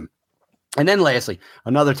feeding him. And then lastly,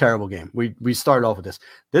 another terrible game. We started off with this.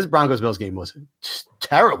 This Broncos-Bills game was just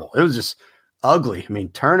terrible. It was just ugly. I mean,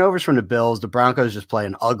 turnovers from the Bills. The Broncos just play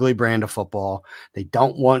an ugly brand of football. They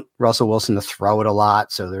don't want Russell Wilson to throw it a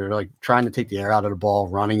lot, so they're like trying to take the air out of the ball,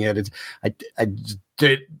 running it. I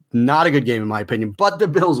did not a good game in my opinion, but the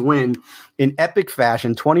Bills win in epic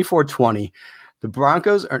fashion, 24-20. The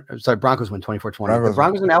Broncos win 24-20. The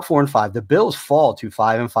Broncos are now 4-5. The Bills fall to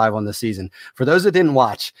 5-5 on the season. For those that didn't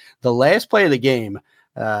watch, the last play of the game,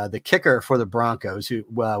 the kicker for the Broncos, who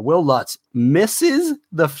Will Lutz, misses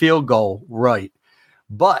the field goal right,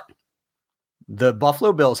 but the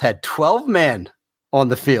Buffalo Bills had 12 men on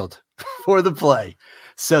the field for the play,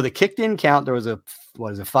 so the kick didn't count. There was a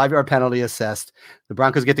 5-yard penalty assessed. The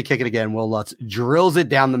Broncos get to kick it again. Will Lutz drills it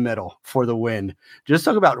down the middle for the win. Just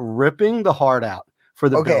talk about ripping the heart out for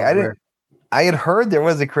the Bills. I had heard there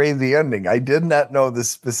was a crazy ending. I did not know the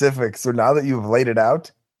specifics. So now that you've laid it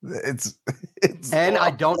out, it's and I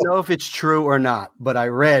don't know if it's true or not, but I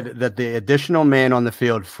read that the additional man on the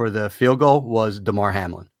field for the field goal was Damar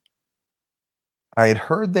Hamlin. I had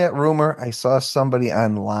heard that rumor. I saw somebody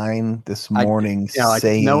online this morning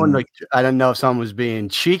saying I don't know if someone was being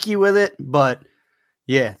cheeky with it, but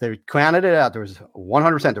yeah, they counted it out. There was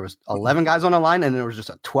 100%. There was 11 guys on the line, and there was just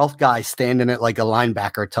a 12th guy standing at like a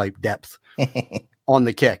linebacker type depth on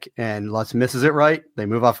the kick. And Lutz misses it right. They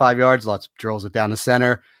move off 5 yards. Lutz drills it down the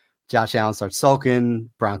center. Josh Allen starts sulking.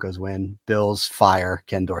 Broncos win. Bills fire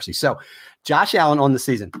Ken Dorsey. So Josh Allen on the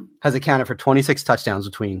season has accounted for 26 touchdowns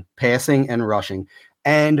between passing and rushing,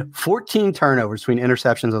 and 14 turnovers between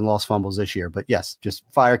interceptions and lost fumbles this year. But yes, just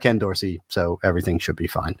fire Ken Dorsey, so everything should be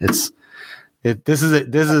fine. This is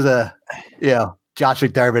a Josh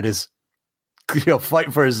McDermott is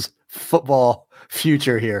fighting for his football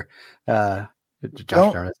future here. Sean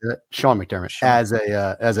McDermott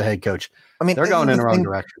as a head coach. I mean, they're going in the wrong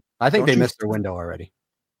direction. I think they missed their window already.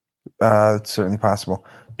 It's certainly possible.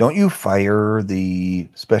 Don't you fire the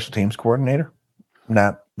special teams coordinator,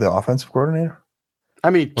 not the offensive coordinator?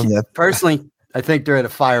 I mean, personally, I think they're at a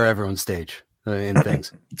fire everyone stage in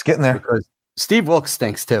things. It's getting there. Because Steve Wilkes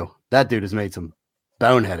stinks too. That dude has made some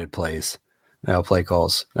boneheaded plays. Play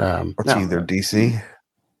calls. What's he, their DC?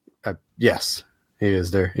 Yes, he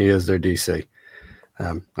is their DC.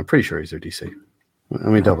 I'm pretty sure he's their DC. Let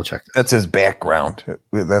me double check. That's his background.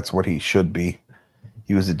 That's what he should be.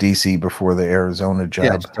 He was a DC before the Arizona job.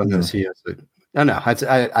 Yeah, I just don't know he is. I know.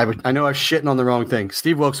 I know I'm shitting on the wrong thing.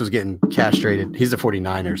 Steve Wilkes was getting castrated. He's the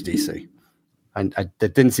 49ers DC.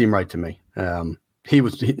 That didn't seem right to me. He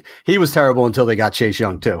was terrible until they got Chase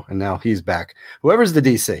Young too, and now he's back. Whoever's the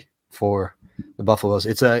DC for the Buffaloes,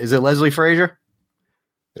 is it Leslie Frazier?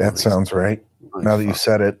 That sounds right. Now that you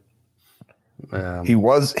said it, he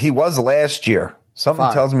was last year.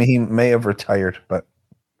 Something tells me he may have retired, but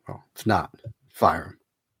if not, fire him.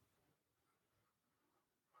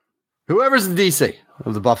 Whoever's the DC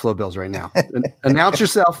of the Buffalo Bills right now, announce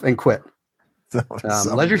yourself and quit.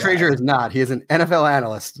 Leslie Frazier is not. He is an NFL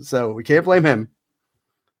analyst, so we can't blame him.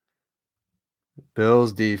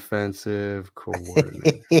 Bills defensive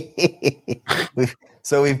coordinator.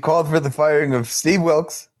 We've called for the firing of Steve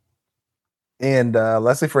Wilkes and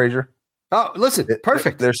Leslie Frazier. Oh, listen,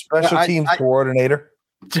 perfect. Their special teams coordinator,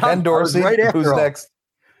 Ken Dorsey. Who's next?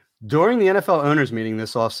 During the NFL owners meeting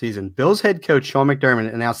this offseason, Bills head coach Sean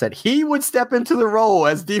McDermott announced that he would step into the role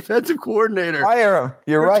as defensive coordinator. Fire him.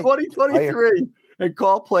 You're right. 2023 and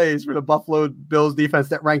call plays for the Buffalo Bills defense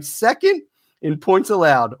that ranked second in points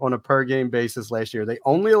allowed on a per game basis last year. They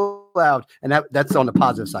only allowed, and that's on the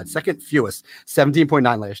positive side, second fewest,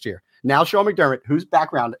 17.9 last year. Now Sean McDermott, whose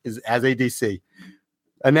background is as a DC,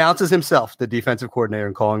 announces himself the defensive coordinator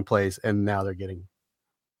and calling plays, and now they're getting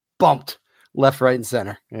bumped left, right, and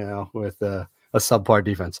center, with a subpar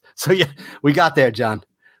defense. So yeah, we got there, John.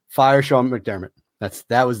 Fire Sean McDermott.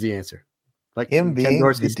 That was the answer. Like him being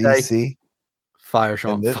the DC. Fire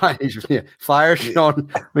Sean. Fire Sean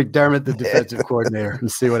McDermott, the defensive coordinator,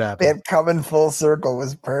 and see what happens. That coming full circle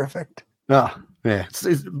was perfect. Oh yeah.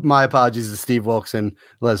 My apologies to Steve Wilkes and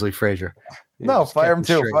Leslie Frazier. No, fire him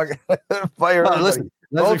too. Fire. Listen,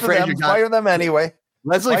 Leslie Frazier fire them anyway.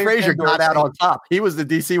 Leslie Frazier got out on top. He was the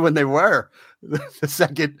DC when they were the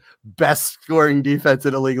second best scoring defense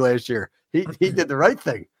in the league last year. He did the right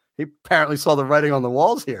thing. He apparently saw the writing on the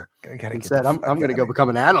walls here and said, I'm going to go become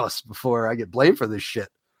an analyst before I get blamed for this shit.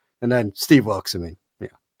 And then Steve Wilkes,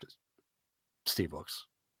 just Steve Wilkes.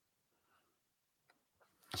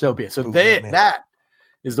 So be it. So that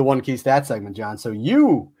is the one key stat segment, John. So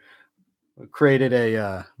you created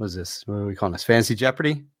a, what are we calling this? Fantasy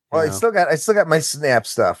Jeopardy? Well, I still got my Snap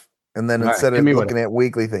stuff. And then instead of looking at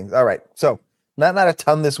weekly things. All right. So not a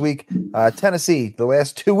ton this week. Tennessee, the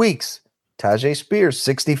last 2 weeks, Tajay Spears,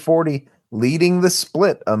 60-40, leading the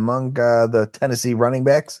split among the Tennessee running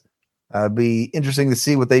backs. Be interesting to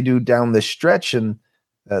see what they do down the stretch, and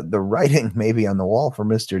the writing maybe on the wall for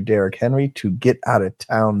Mr. Derrick Henry to get out of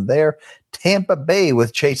town there. Tampa Bay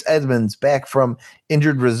with Chase Edmonds back from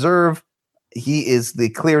injured reserve. He is the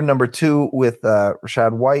clear number 2 with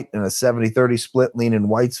Rachaad White in a 70-30 split, leaning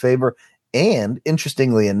White's favor. And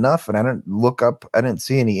interestingly enough, and I didn't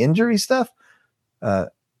see any injury stuff.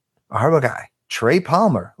 Our guy, Trey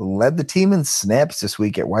Palmer, led the team in snaps this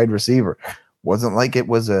week at wide receiver. Wasn't like it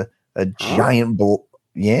was a giant bull.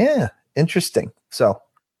 Yeah, interesting. So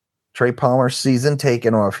Trey Palmer's season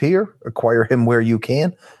taken off here. Acquire him where you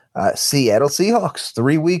can. Seattle Seahawks,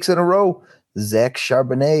 3 weeks in a row. Zach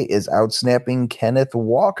Charbonnet is outsnapping Kenneth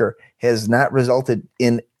Walker. Has not resulted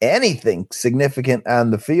in anything significant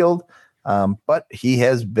on the field, but he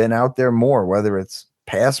has been out there more, whether it's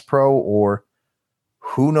pass pro or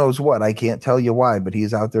who knows what. I can't tell you why, but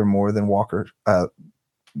he's out there more than Walker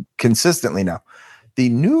consistently now. The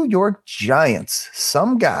New York Giants,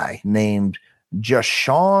 some guy named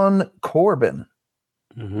Jashawn Corbin.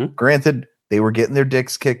 Mm-hmm. Granted, they were getting their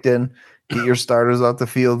dicks kicked in. Get your starters off the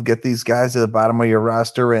field. Get these guys at the bottom of your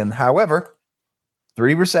roster. And however,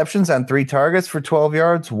 3 receptions on 3 targets for 12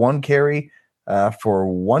 yards, 1 carry for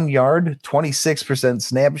 1 yard, 26%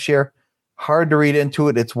 snap share. Hard to read into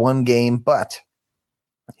it. It's 1 game, but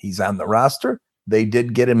he's on the roster. They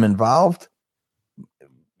did get him involved,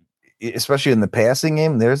 especially in the passing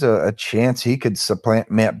game. There's a chance he could supplant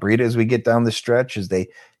Matt Breida as we get down the stretch, as they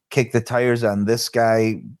kick the tires on this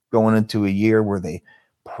guy going into a year where they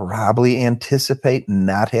probably anticipate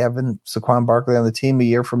not having Saquon Barkley on the team a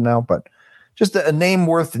year from now. But just a name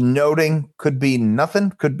worth noting. Could be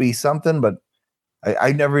nothing, could be something, but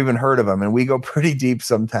I never even heard of him, and we go pretty deep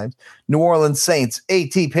sometimes. New Orleans Saints,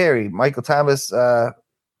 A.T. Perry, Michael Thomas, I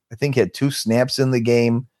think he had 2 snaps in the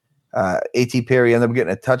game. A.T. Perry ended up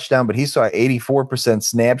getting a touchdown, but he saw 84%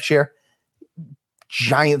 snap share.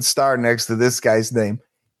 Giant star next to this guy's name.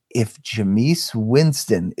 If Jameis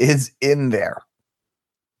Winston is in there,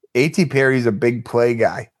 A.T. Perry's a big play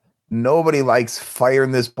guy. Nobody likes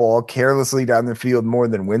firing this ball carelessly down the field more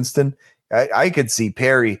than Winston. I could see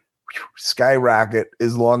Perry skyrocket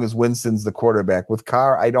as long as Winston's the quarterback. With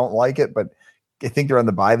Carr, I don't like it, but I think they're on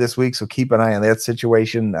the bye this week, so keep an eye on that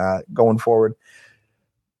situation going forward.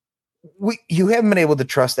 You haven't been able to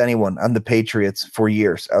trust anyone on the Patriots for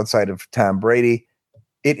years outside of Tom Brady.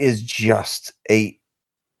 It is just a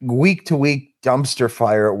week-to-week dumpster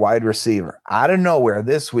fire at wide receiver. Out of nowhere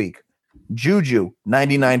this week, Juju,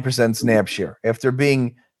 99% snap share. After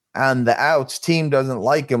being on the outs, team doesn't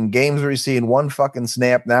like him. Games where he's seeing one fucking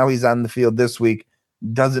snap. Now he's on the field this week.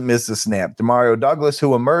 Doesn't miss a snap. Demario Douglas,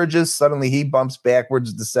 who emerges, suddenly he bumps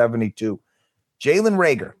backwards to 72. Jalen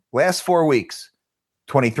Reagor, last 4 weeks,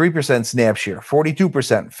 23% snap share,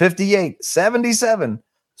 42%, 58, 77.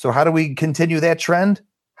 So how do we continue that trend?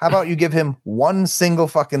 How about you give him one single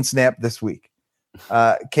fucking snap this week?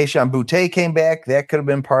 Keyshawn Boutte came back. That could have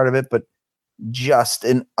been part of it, but just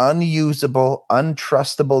an unusable,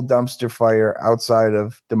 untrustable dumpster fire outside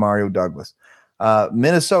of Demario Douglas.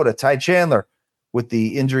 Minnesota, Ty Chandler, with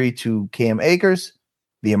the injury to Cam Akers,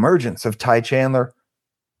 the emergence of Ty Chandler,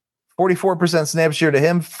 44% snap share to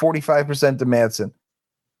him, 45% to Madsen.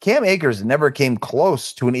 Cam Akers never came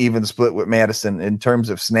close to an even split with Madison in terms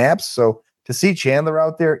of snaps. So to see Chandler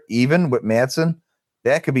out there, even with Madsen,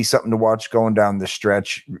 that could be something to watch going down the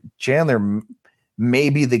stretch. Chandler may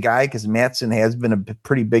be the guy because Madsen has been a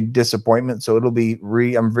pretty big disappointment. So it'll be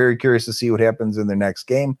I'm very curious to see what happens in their next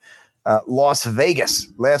game. Las Vegas,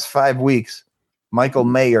 last 5 weeks, Michael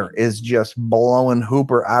Mayer is just blowing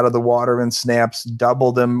Hooper out of the water in snaps,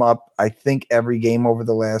 doubled him up, I think, every game over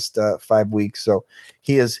the last 5 weeks. So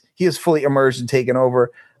he is fully emerged and taken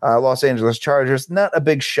over. Los Angeles Chargers, not a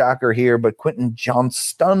big shocker here, but Quentin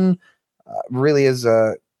Johnston really has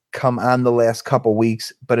come on the last couple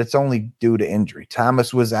weeks, but it's only due to injury.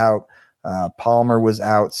 Thomas was out. Palmer was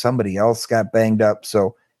out. Somebody else got banged up.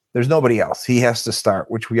 So there's nobody else. He has to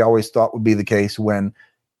start, which we always thought would be the case when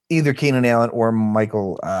either Keenan Allen or Mike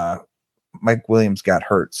Williams got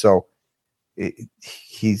hurt. So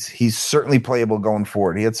he's certainly playable going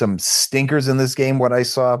forward. He had some stinkers in this game, what I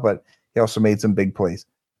saw, but he also made some big plays.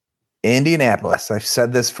 Indianapolis, I've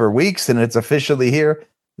said this for weeks, and it's officially here.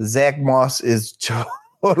 Zach Moss is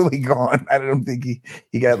totally gone. I don't think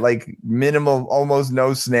he got like minimal, almost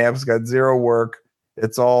no snaps, got zero work.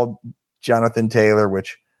 It's all Jonathan Taylor,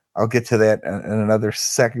 which I'll get to that in another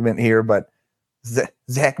segment here, but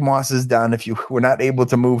Zach Moss is done. If you were not able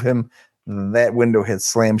to move him, that window has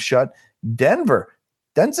slammed shut. Denver,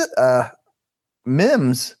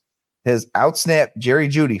 Mims has outsnapped Jerry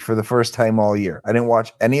Jeudy for the first time all year. I didn't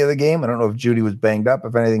watch any of the game. I don't know if Jeudy was banged up,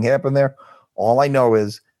 if anything happened there. All I know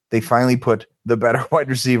is they finally put the better wide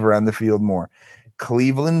receiver on the field more.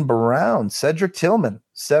 Cleveland Browns, Cedric Tillman,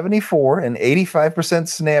 74 and 85%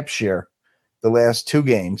 snap share the last 2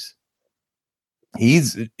 games.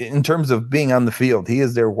 He's, in terms of being on the field, he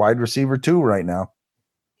is their wide receiver 2 right now.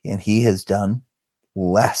 And he has done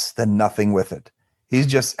less than nothing with it. He's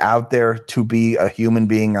just out there to be a human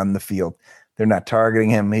being on the field. They're not targeting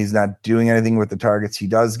him. He's not doing anything with the targets he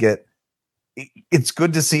does get. It's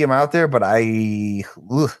good to see him out there, but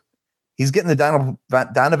he's getting the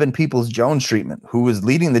Donovan Peoples-Jones treatment, who was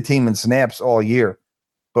leading the team in snaps all year,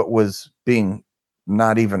 but was being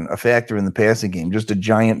not even a factor in the passing game, just a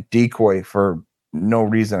giant decoy for no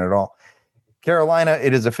reason at all. Carolina,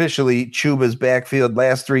 it is officially Chuba's backfield.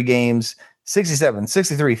 Last 3 games, 67,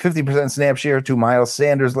 63, 50% snap share to Miles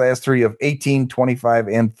Sanders. Last 3 of 18, 25,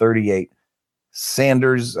 and 38.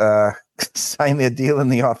 Sanders signed that deal in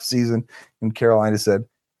the offseason, and Carolina said,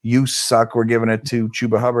 "You suck. We're giving it to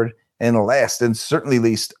Chuba Hubbard." And last, and certainly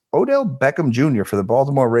least, Odell Beckham Jr. for the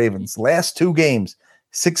Baltimore Ravens. Last 2 games,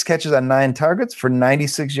 6 catches on 9 targets for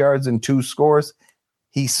 96 yards and 2 scores.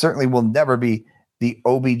 He certainly will never be the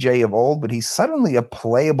OBJ of old, but he's suddenly a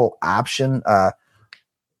playable option.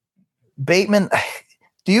 Bateman,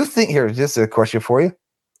 do you think, here, just a question for you,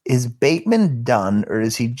 is Bateman done, or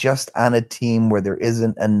is he just on a team where there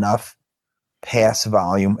isn't enough pass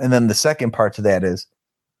volume? And then the second part to that is,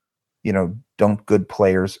 don't good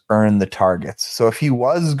players earn the targets? So if he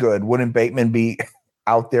was good, wouldn't Bateman be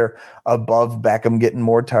out there above Beckham getting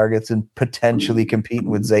more targets and potentially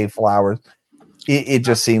competing with Zay Flowers? It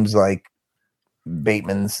just seems like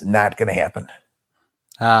Bateman's not going to happen.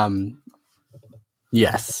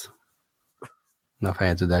 Yes. I don't know if I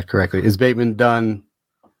answered that correctly. Is Bateman done?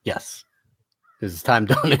 Yes. Is his time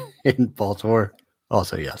done in Baltimore?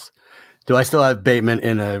 Also, yes. Do I still have Bateman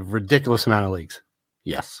in a ridiculous amount of leagues?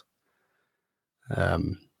 Yes.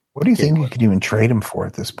 What do you think you could even trade him for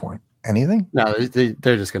at this point? Anything? No,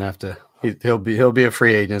 they're just going to have to. He'll be a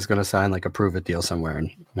free agent. Is going to sign like a prove-it deal somewhere,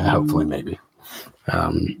 and hopefully maybe.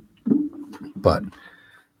 But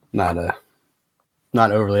not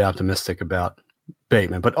not overly optimistic about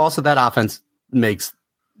Bateman, but also that offense makes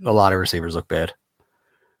a lot of receivers look bad.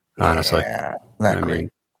 Honestly, yeah, not great.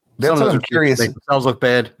 mean, That's what I'm curious. Make themselves look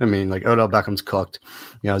bad. I mean, like Odell Beckham's cooked.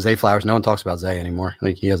 Zay Flowers. No one talks about Zay anymore.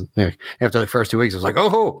 Like he hasn't. After the first 2 weeks, it was like,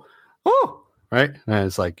 oh, right, and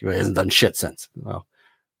it's like he hasn't done shit since. Well,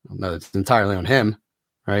 no, it's entirely on him,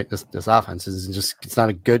 right? This offense is just it's not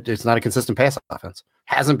a consistent pass offense.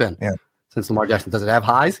 Hasn't been since Lamar Jackson. Does it have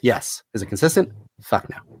highs? Yes. Is it consistent? Fuck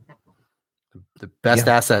no. The best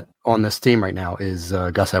asset on this team right now is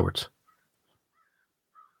Gus Edwards.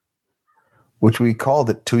 Which we called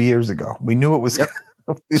it 2 years ago. We knew it was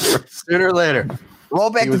sooner or later.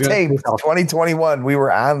 Roll back the tape. 2021. We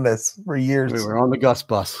were on this for years. We were on the Gus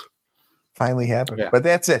bus. Finally happened. Yeah. But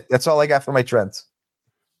that's it. That's all I got for my trends.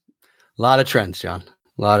 A lot of trends, John.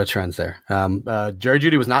 A lot of trends there. Jerry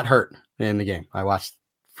Jeudy was not hurt in the game. I watched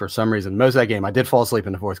for some reason most of that game. I did fall asleep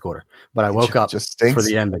in the fourth quarter, but I woke up for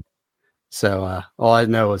the ending. So all I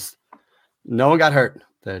know is no one got hurt.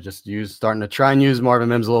 They're just starting to try and use Marvin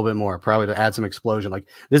Mims a little bit more, probably to add some explosion. Like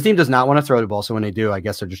this team does not want to throw the ball, so when they do, I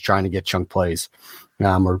guess they're just trying to get chunk plays,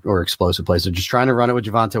 or explosive plays. They're just trying to run it with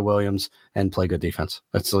Javonte Williams and play good defense.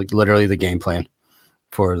 That's like literally the game plan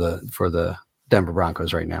for the Denver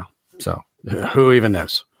Broncos right now. So who even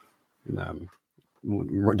knows?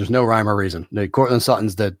 There's no rhyme or reason. Cortland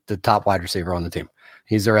Sutton's the top wide receiver on the team.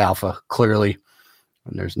 He's their alpha, clearly,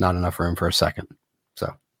 and there's not enough room for a second.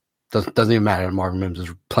 So. Doesn't even matter. Marvin Mims is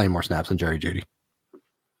playing more snaps than Jerry Jeudy.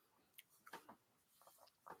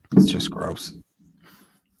 It's just gross.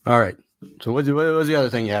 All right. So what was the other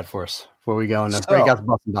thing you had for us before we go and break out the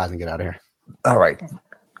bus and buys and get out of here? All right.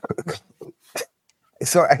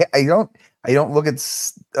 So I don't look at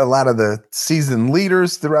a lot of the season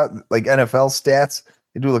leaders throughout like NFL stats.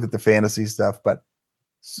 I do look at the fantasy stuff, but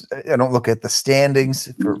I don't look at the standings.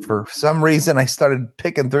 For some reason, I started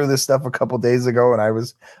picking through this stuff a couple days ago, and I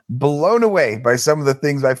was blown away by some of the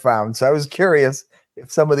things I found. So I was curious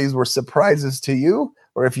if some of these were surprises to you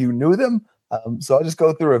or if you knew them. So I'll just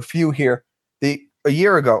go through a few here. A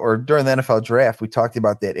year ago, or during the NFL draft, we talked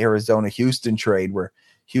about that Arizona-Houston trade where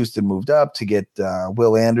Houston moved up to get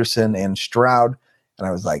Will Anderson and Stroud, and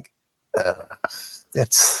I was like,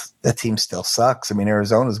 that team still sucks. I mean,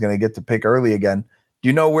 Arizona's going to get the pick early again. Do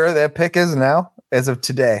you know where that pick is now as of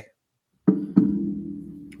today?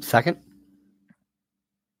 Second?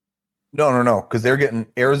 No. Because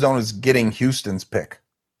Arizona's getting Houston's pick.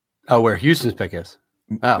 Oh, where Houston's pick is?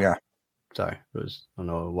 Oh, yeah. Sorry. I don't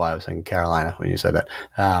know why I was thinking Carolina when you said that.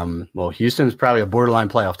 Well, Houston's probably a borderline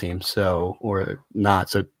playoff team, or not.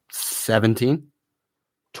 So 17?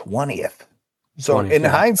 20th. So in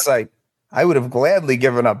hindsight, I would have gladly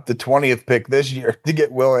given up the 20th pick this year to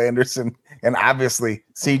get Will Anderson and obviously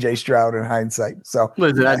CJ Stroud in hindsight. So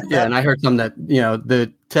and I heard some that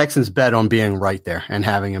the Texans bet on being right there and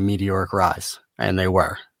having a meteoric rise, and they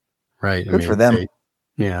were right. Good for them.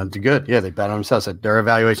 They're good. Yeah, they bet on themselves. At their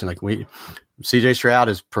evaluation, CJ Stroud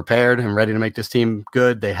is prepared and ready to make this team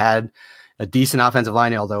good. They had a decent offensive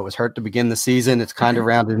line, although it was hurt to begin the season. It's kind of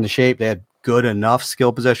rounded into shape. They had good enough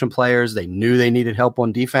skill position players. They knew they needed help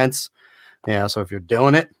on defense. Yeah, so if you're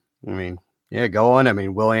doing it, go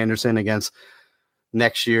on. Will Anderson against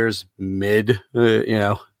next year's mid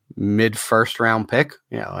first round pick.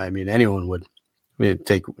 Anyone would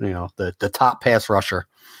take the top pass rusher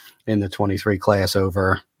in the 23 class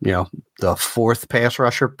over the fourth pass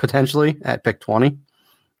rusher potentially at pick 20.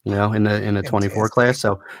 In the 24 class.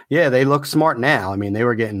 So yeah, they look smart now. They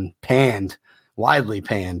were getting widely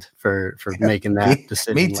panned for making that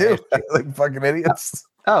decision. Me too. Like fucking idiots.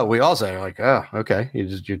 Oh, we all say okay.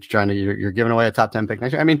 You're giving away a top 10 pick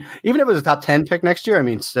next year. Even if it was a top 10 pick next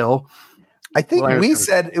year, still. I think we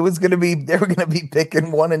said they were going to be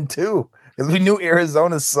picking 1 and 2 because we knew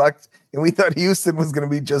Arizona sucked and we thought Houston was going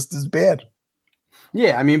to be just as bad.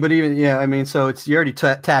 Yeah, so it's you already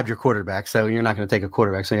tabbed your quarterback, so you're not going to take a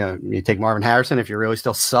quarterback. So you take Marvin Harrison if you really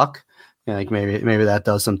still suck. Maybe that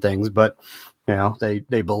does some things, but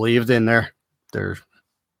they believed in their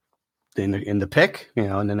in the pick,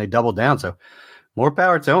 and then they doubled down. So more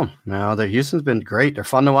power to them. The Houston's been great. They're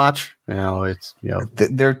fun to watch.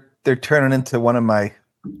 They're turning into one of my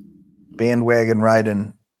bandwagon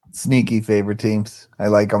riding sneaky favorite teams. I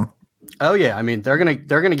like them. Oh yeah, they're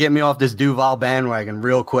gonna get me off this Duval bandwagon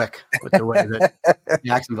real quick with the way that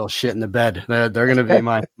Jacksonville shit in the bed. They're gonna be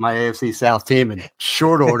my AFC South team in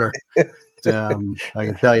short order. I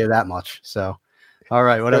can tell you that much. So, all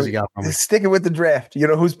right, what else you got for me? Sticking with the draft, you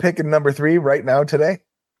know who's picking number 3 right now today?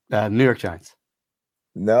 New York Giants.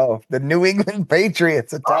 No, the New England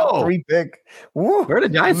Patriots, a top 3 pick. Woo, where are the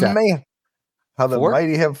Giants at? Man. How the 4?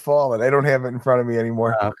 mighty have fallen. I don't have it in front of me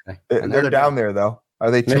anymore. Okay. They're down there though. Are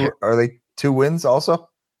they two wins also?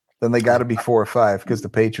 Then they got to be 4 or 5 because the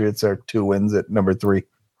Patriots are 2 wins at number 3.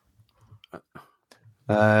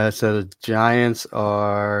 So the Giants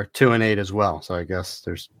are 2-8 as well. So I guess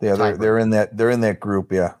there's they're in that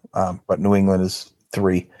group, yeah. But New England is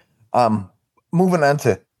 3. Moving on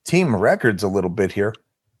to team records a little bit here.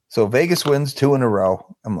 So Vegas wins 2 in a row.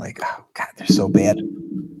 I'm like, oh God, they're so bad.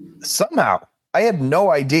 Somehow I had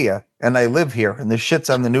no idea, and I live here, and this shit's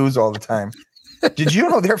on the news all the time. Did you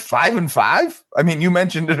know they're 5-5? I mean, you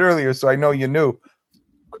mentioned it earlier, so I know you knew.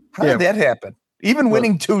 How did that happen? Even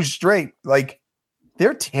winning 2 straight, like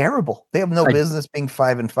they're terrible. They have no business being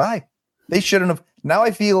 5-5. They shouldn't have. Now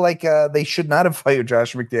I feel like they should not have fired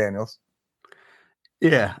Josh McDaniels.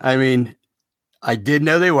 Yeah, I mean, I did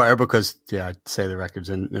know they were because, I'd say the records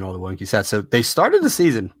and all the wonky stats. So they started the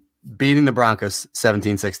season beating the Broncos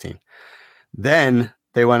 17-16. Then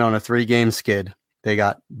they went on a 3-game skid. They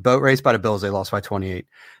got boat raced by the Bills. They lost by 28.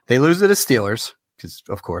 They lose to the Steelers, because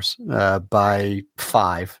of course, by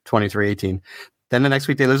 5, 23-18. Then the next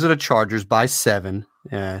week they lose to the Chargers by 7.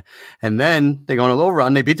 And then they go on a little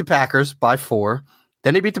run. They beat the Packers by 4.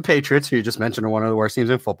 Then they beat the Patriots, who you just mentioned are one of the worst teams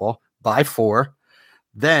in football, by 4.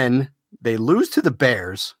 Then they lose to the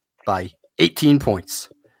Bears by 18 points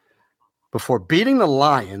before losing the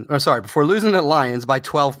Lions by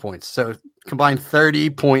 12 points. So combined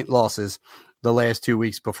 30-point losses the last 2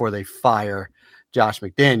 weeks before they fire Josh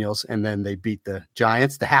McDaniels. And then they beat the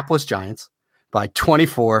Giants, the hapless Giants, by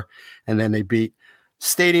 24. And then they beat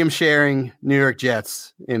stadium sharing New York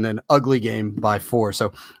Jets in an ugly game by 4.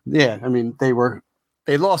 So, yeah, I mean,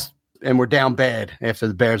 they lost and were down bad after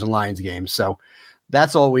the Bears and Lions game. So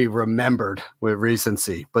that's all we remembered with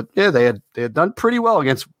recency. But yeah, they had done pretty well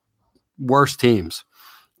against worse teams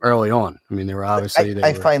early on. I mean, they were obviously.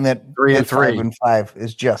 I find that 3-3 5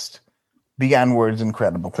 is just beyond words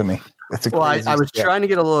incredible to me. I was trying to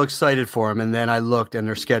get a little excited for them, and then I looked at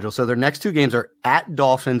their schedule. So their next 2 games are at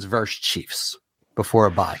Dolphins versus Chiefs before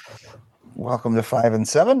a bye. Welcome to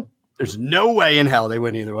 5-7. There's no way in hell they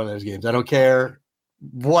win either one of those games. I don't care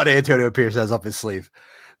what Antonio Pierce has up his sleeve.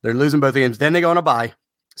 They're losing both the games. Then they go on a bye.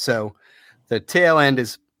 So the tail end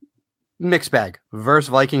is mixed bag. Versus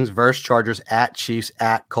Vikings, versus Chargers, at Chiefs,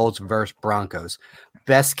 at Colts, versus Broncos.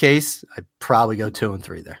 Best case, I'd probably go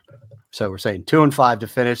 2-3 there. So we're saying 2-5 to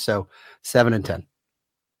finish. So 7-10.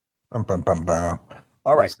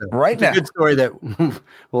 All right. So right now. A good story that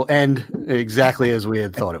will end exactly as we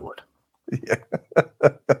had thought it would. Yeah.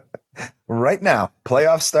 Right now,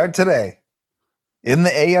 playoffs start today. In the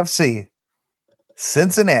AFC,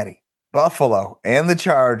 Cincinnati, Buffalo, and the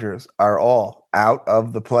Chargers are all out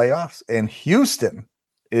of the playoffs, and Houston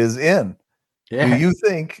is in. Yeah. Do you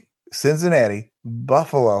think Cincinnati,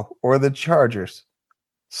 Buffalo, or the Chargers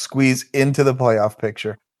squeeze into the playoff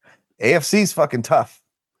picture? AFC's fucking tough.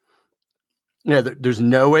 Yeah, there's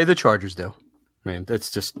no way the Chargers do. I mean,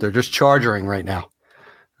 they're just charging right now.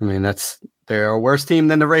 I mean, they're a worse team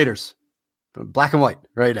than the Raiders. Black and white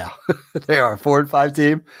right now. They are a 4-5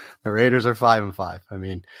 team. The Raiders are 5-5. I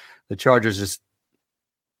mean, the Chargers just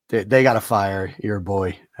they got to fire your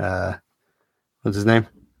boy. What's his name?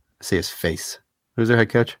 I see his face. Who's their head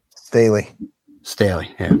coach? Staley.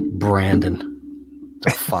 Yeah, Brandon. It's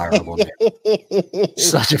a fireable name.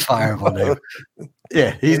 Such a fireable name.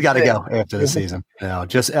 Yeah, he's got to go after the season.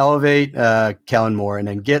 Just elevate Kellen Moore and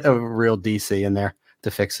then get a real DC in there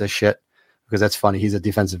to fix this shit. Because that's funny. He's a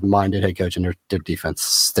defensive-minded head coach, and their defense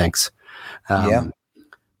stinks. Yeah.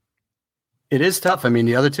 It is tough. I mean,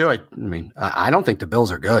 the other two, I don't think the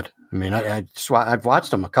Bills are good. I mean, I've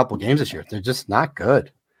watched them a couple games this year. They're just not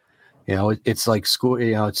good. You know, it's like school.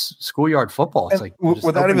 You know, it's schoolyard football. It's like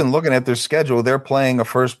without even looking at their schedule, they're playing a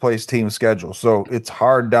first-place team schedule, so it's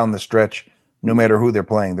hard down the stretch. No matter who they're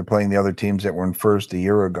playing the other teams that were in first a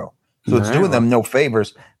year ago. So it's doing them no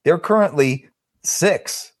favors. They're currently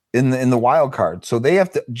 6 in the wild card, so they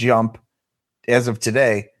have to jump as of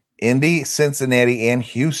today. Indy, Cincinnati, and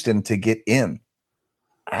Houston to get in.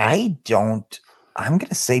 I'm going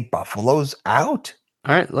to say Buffalo's out.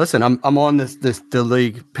 All right, listen, I'm on the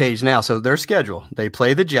league page now. So their schedule, they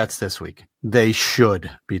play the Jets this week. They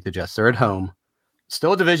should beat the Jets. They're at home.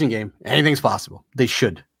 Still a division game. Anything's possible. They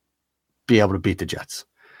should be able to beat the Jets.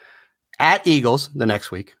 At Eagles the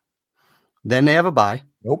next week. Then they have a bye.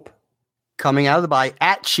 Nope. Coming out of the bye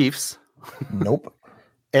at Chiefs. Nope.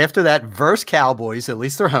 After that, versus Cowboys, at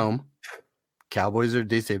least they're home. Cowboys are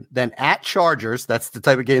decent. Then at Chargers, that's the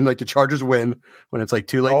type of game like the Chargers win when it's like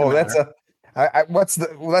too late. Oh, that's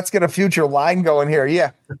let's get a future line going here.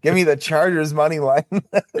 Yeah. Give me the Chargers money line. And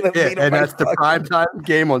that's the primetime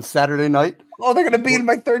game on Saturday night. Oh, they're going to beat them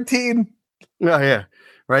by 13. Oh, yeah.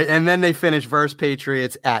 Right. And then they finish versus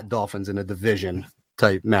Patriots at Dolphins in a division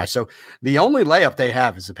type match. So the only layup they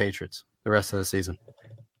have is the Patriots the rest of the season.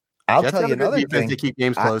 I'll tell you another thing. To keep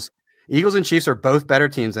games close. Eagles and Chiefs are both better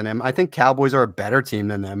teams than them. I think Cowboys are a better team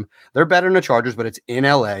than them. They're better than the Chargers, but it's in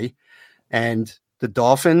LA. And the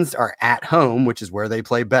Dolphins are at home, which is where they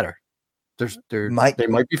play better. They might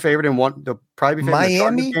be favored in one. They'll probably be favored in the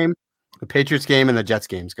Chargers game, the Patriots game, and the Jets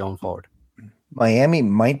games going forward. Miami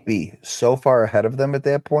might be so far ahead of them at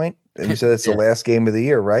that point. And you said it's the last game of the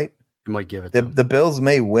year, right? You might give it. The Bills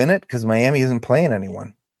may win it because Miami isn't playing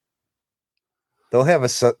anyone. They'll have a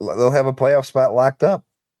playoff spot locked up.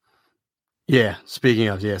 Yeah. Speaking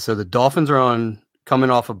of, so the Dolphins are coming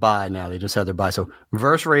off a bye now. They just had their bye. So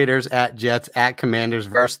versus Raiders, at Jets, at Commanders,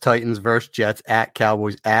 versus Titans, versus Jets, at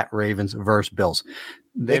Cowboys, at Ravens, versus Bills.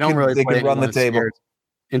 They don't really play run the table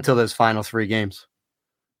until those final 3 games.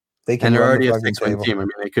 They're already a 6-win team. I mean,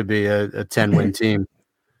 they could be a 10-win team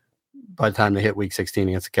by the time they hit Week 16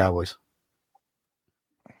 against the Cowboys.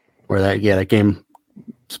 Where that game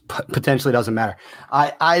potentially doesn't matter.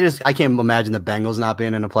 I can't imagine the Bengals not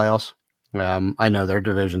being in the playoffs. I know their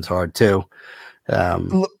division's hard too.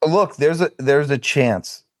 Look, there's a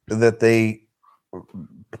chance that they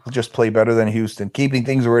just play better than Houston, keeping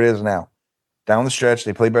things where it is now. Down the stretch,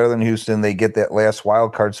 they play better than Houston. They get that last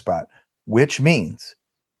wild card spot, which means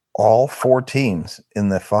all 4 teams in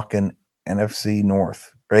the fucking NFC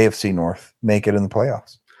North or AFC North make it in the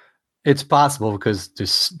playoffs. It's possible because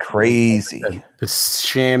this crazy. The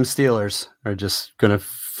sham Steelers are just going to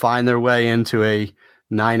find their way into a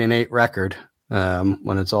 9-8 record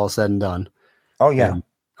when it's all said and done. Oh yeah, and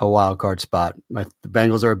a wild card spot. The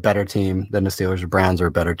Bengals are a better team than the Steelers. The Browns are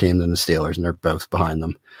a better team than the Steelers, and they're both behind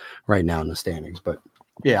them right now in the standings. But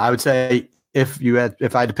yeah, I would say if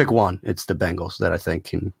I had to pick one, it's the Bengals that I think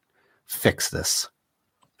can fix this.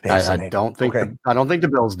 I don't think the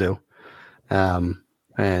Bills do.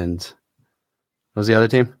 And what was the other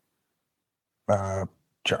team?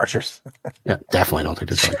 Chargers. Yeah, definitely don't think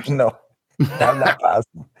the Chargers. No, not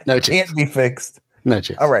possible. No chance. Can't be fixed. No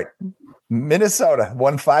chance. All right. Minnesota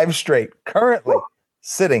won 5 straight, currently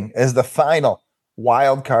sitting as the final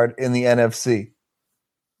wild card in the NFC.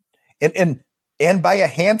 And by a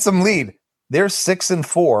handsome lead. They're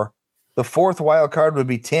 6-4. The 4th wild card would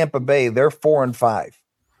be Tampa Bay. They're 4-5.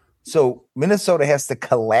 So Minnesota has to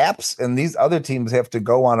collapse, and these other teams have to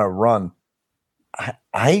go on a run.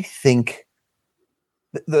 I think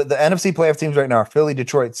the NFC playoff teams right now are Philly,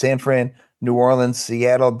 Detroit, San Fran, New Orleans,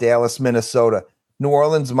 Seattle, Dallas, Minnesota. New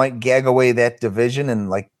Orleans might gag away that division, and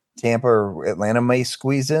like Tampa or Atlanta may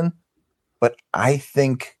squeeze in. But I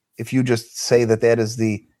think if you just say that is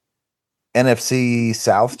the NFC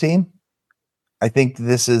South team, I think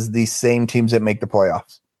this is the same teams that make the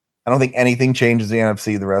playoffs. I don't think anything changes the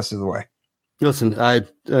NFC the rest of the way. Listen, I'd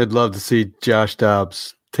love to see Josh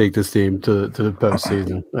Dobbs take this team to the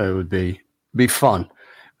postseason. It would be fun. It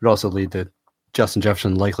would also lead to Justin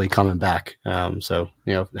Jefferson likely coming back. So,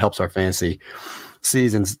 it helps our fantasy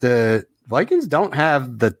seasons. The Vikings don't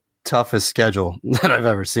have the toughest schedule that I've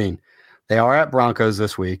ever seen. They are at Broncos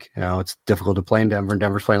this week. It's difficult to play in Denver, and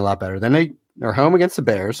Denver's playing a lot better. Then they're home against the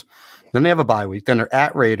Bears. Then they have a bye week. Then they're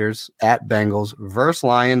at Raiders, at Bengals, versus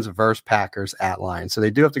Lions, versus Packers, at Lions. So they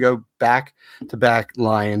do have to go back-to-back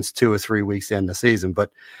Lions 2 or 3 weeks in the season.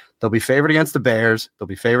 But they'll be favored against the Bears. They'll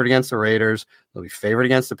be favored against the Raiders. They'll be favored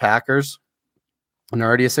against the Packers. And they're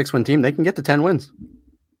already a 6-win team. They can get to 10 wins.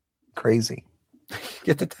 Crazy.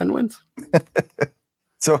 Get to 10 wins.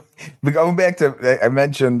 So going back to, I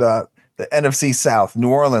mentioned the NFC South. New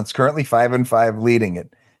Orleans currently 5-5, leading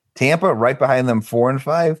it. Tampa right behind them,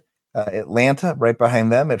 4-5. Atlanta right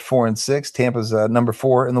behind them at 4-6. Tampa's number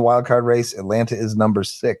 4 in the wild card race. Atlanta is number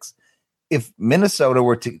 6. If Minnesota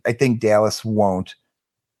were to, I think Dallas won't.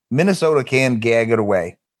 Minnesota can gag it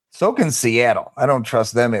away. So can Seattle. I don't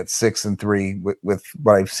trust them at 6-3 with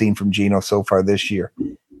what I've seen from Geno so far this year.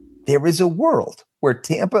 There is a world where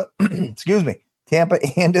Tampa, Tampa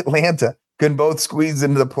and Atlanta can both squeeze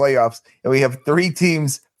into the playoffs, and we have 3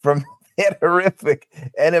 teams from that horrific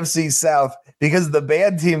NFC South, because the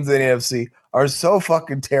bad teams in the NFC are so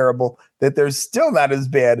fucking terrible that they're still not as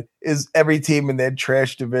bad as every team in that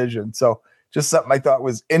trash division. So just something I thought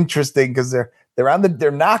was interesting, because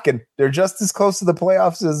they're knocking. They're just as close to the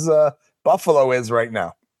playoffs as Buffalo is right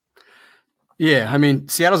now. Yeah, I mean,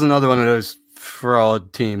 Seattle's another one of those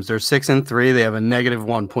fraud teams. They're 6-3. They have a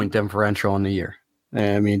 -1 point differential on the year.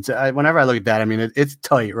 I mean, whenever I look at that, I mean, it's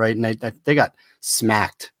tight, right? And they got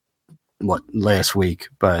smacked last week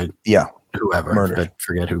by whoever. Murdered. I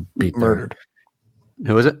forget who beat them. Murdered.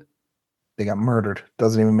 Who is it? They got murdered.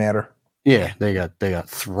 Doesn't even matter. Yeah, they got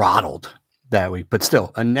throttled that week, but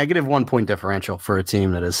still a negative 1 point differential for a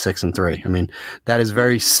team that is 6-3. I mean, that is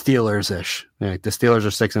very Steelers-ish. Like the Steelers are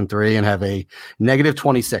 6-3 and have a negative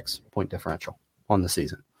 26 point differential on the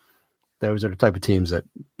season. Those are the type of teams that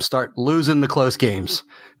start losing the close games,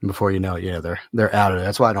 and before you know it, they're out of it.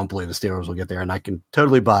 That's why I don't believe the Steelers will get there, and I can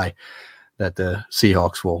totally buy that the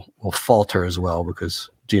Seahawks will falter as well because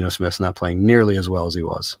Geno Smith's not playing nearly as well as he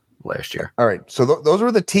was last year. All right, so those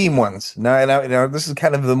were the team ones. Now, this is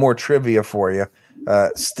kind of the more trivia for you.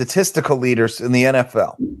 Statistical leaders in the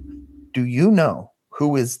NFL. Do you know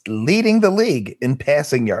who is leading the league in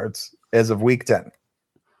passing yards as of Week 10?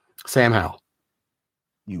 Sam Howell.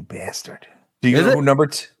 You bastard. Do you know who number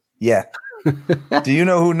two? Yeah. Do you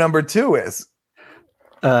know who number 2 is?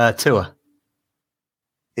 Tua.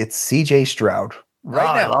 It's C.J. Stroud. Right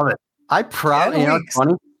now. I love it. I probably, it's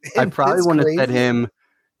funny. I probably wouldn't have said him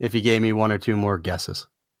if he gave me 1 or 2 more guesses.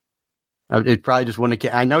 It probably just wouldn't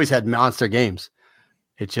have. I know he's had monster games.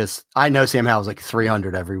 I know Sam Howell's like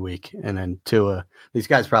 300 every week. And then Tua, these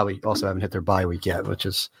guys probably also haven't hit their bye week yet, which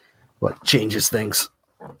is what changes things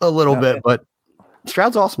a little bit. But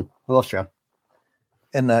Stroud's awesome. I love Stroud.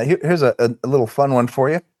 And here's a little fun one for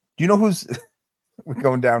you. Do you know who's we're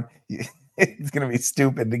going down? It's going to be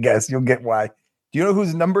stupid to guess. You'll get why. Do you know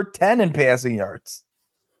who's number 10 in passing yards?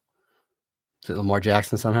 Is it Lamar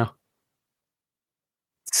Jackson somehow?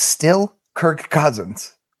 Still Kirk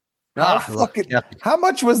Cousins. How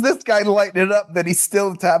much was this guy lighting it up that he's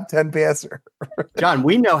still a top 10 passer? John,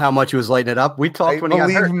 we know how much he was lighting it up. We talked when he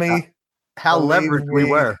got hurt. How leveraged we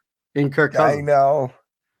were in Kirk Cousins. I know.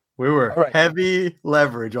 We were heavy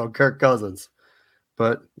leverage on Kirk Cousins.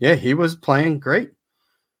 But, yeah, he was playing great.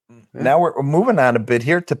 Yeah. Now we're moving on a bit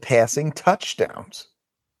here to passing touchdowns.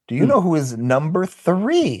 Do you know who is number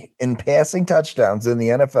 3 in passing touchdowns in the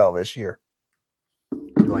NFL this year?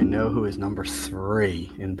 Do I know who is number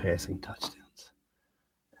 3 in passing touchdowns?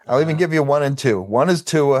 I'll even give you 1 and 2. 1 is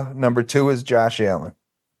Tua. Number 2 is Josh Allen.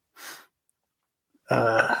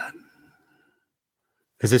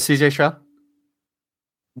 Is it C.J. Stroud?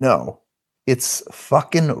 No, it's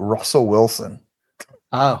fucking Russell Wilson.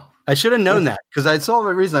 Oh, I should have known that because I saw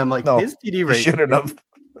the reason. I'm like, his TD rate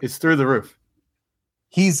is through the roof.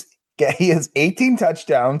 He has 18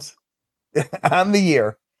 touchdowns on the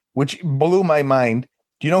year, which blew my mind.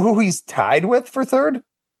 Do you know who he's tied with for 3rd?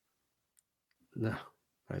 No,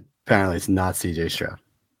 apparently it's not C.J. Stroud.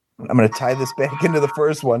 I'm going to tie this back into the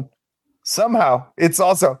first one. Somehow, it's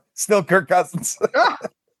also still Kirk Cousins.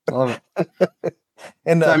 Love it.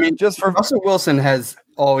 And just for Russell Wilson has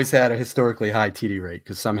always had a historically high TD rate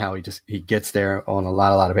because somehow he gets there on a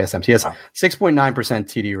lot of pass attempts. He has 6.9%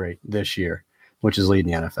 TD rate this year, which is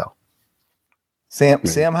leading the NFL.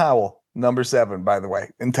 Sam Howell, number 7, by the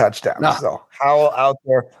way, in touchdowns. So Howell out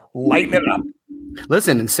there lighting it up.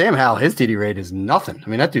 Listen, and Sam Howell, his TD rate is nothing. I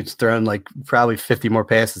mean, that dude's thrown like probably 50 more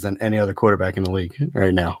passes than any other quarterback in the league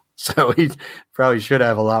right now. So he probably should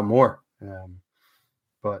have a lot more.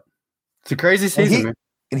 But it's a crazy season, man.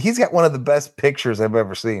 And he's got one of the best pictures I've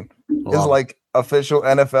ever seen. His like official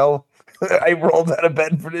NFL. I rolled out of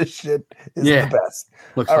bed for this shit. Is the best.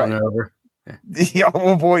 Looks fun over. Yeah,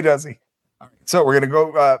 oh boy, does he. All right, so we're going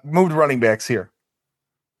to go move to running backs here.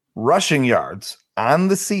 Rushing yards on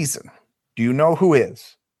the season. Do you know who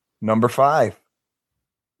is number 5?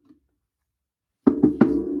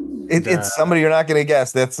 It's somebody you're not going to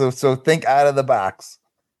guess. That's so think out of the box.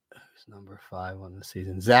 Who's number 5 on the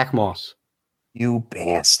season? Zach Moss. You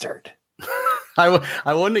bastard. I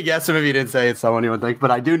wouldn't have guessed him if he didn't say it's someone you would think, but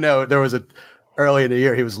I do know there was early in the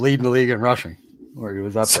year he was leading the league in rushing, or he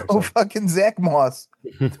was up there. So fucking Zach Moss,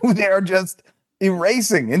 who they are just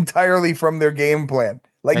erasing entirely from their game plan.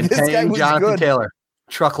 Like and this guy was Jonathan good. Taylor,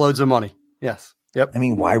 truckloads of money. Yes. Yep. I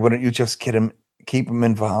mean, why wouldn't you just keep him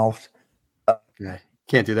involved? Yeah.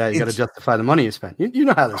 Can't do that. You got to justify the money you spent. You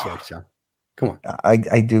know how this works, John. Come on.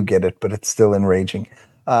 I do get it, but it's still enraging.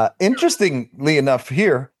 Interestingly enough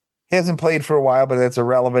here, he hasn't played for a while, but that's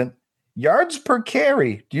irrelevant. Yards per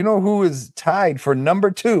carry. Do you know who is tied for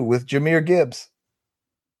number 2 with Jahmyr Gibbs?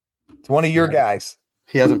 It's one of your guys.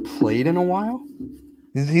 He hasn't played in a while?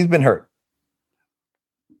 He's been hurt.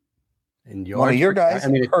 And one of your guys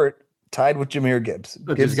hurt, tied with Jahmyr Gibbs.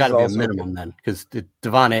 There's got to be a minimum then, because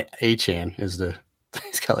Devon Achane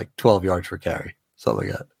he's got like 12 yards per carry, something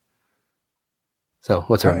like that. So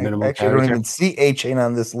what's our minimum? Actually, I don't even see Achane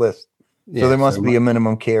on this list. So there must be a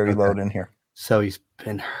minimum carry load in here. So he's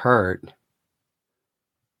been hurt.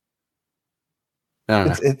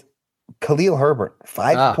 It's Khalil Herbert,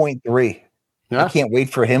 5.3. I can't wait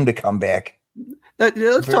for him to come back.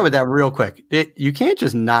 Let's talk about that real quick. You can't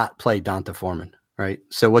just not play Donta Foreman, right?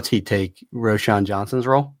 So what's he take? Roshan Johnson's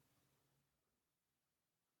role?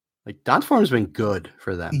 Like Don Form's been good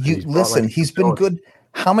for them. He's been good.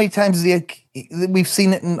 How many times we've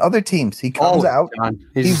seen it in other teams? He comes out,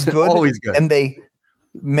 he's good, always good, and they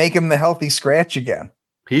make him the healthy scratch again.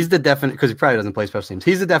 He's the definition because he probably doesn't play special teams.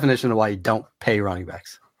 He's the definition of why you don't pay running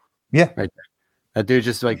backs. Yeah, right there. That dude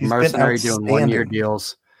just like mercenary doing 1-year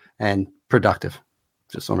deals and productive,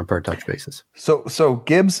 just on a per touch basis. So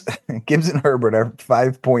Gibbs and Herbert are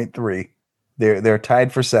 5.3. They're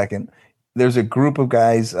tied for second. There's a group of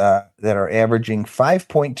guys that are averaging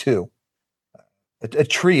 5.2. A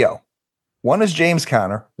trio. One is James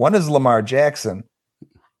Conner. One is Lamar Jackson.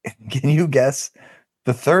 Can you guess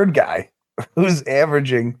the third guy who's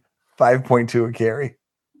averaging 5.2 a carry?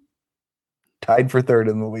 Tied for third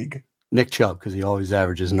in the league. Nick Chubb, because he always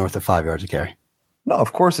averages north of 5 yards a carry. No,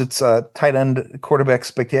 of course it's tight end quarterback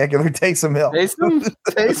spectacular Taysom Hill.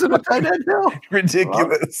 Taysom a tight end Hill.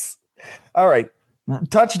 Ridiculous. All right.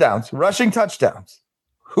 Touchdowns, rushing touchdowns.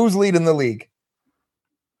 Who's leading the league?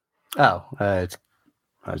 I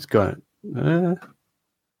was going. Is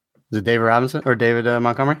it David Robinson or David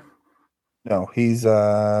Montgomery? No, he's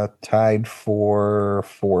tied for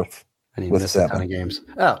fourth. And he missed 7 a ton of games.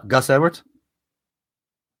 Oh, Gus Edwards.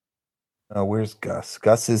 Where's Gus?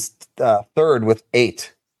 Gus is third with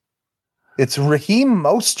 8. It's Raheem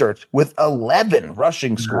Mostert with 11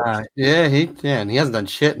 rushing scores. And he hasn't done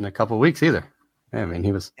shit in a couple of weeks either. I mean,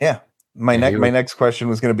 he was. Yeah, my next question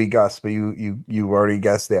was going to be Gus, but you already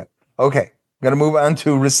guessed that. Okay, I'm going to move on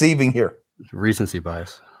to receiving here. Recency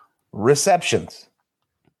bias. Receptions.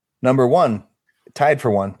 Number 1, tied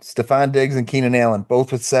for 1, Stephon Diggs and Keenan Allen,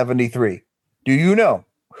 both with 73. Do you know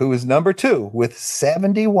who is number 2 with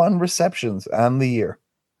 71 receptions on the year?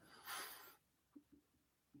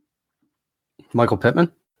 Michael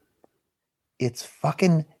Pittman? It's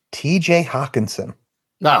fucking TJ Hawkinson.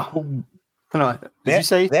 No. Did you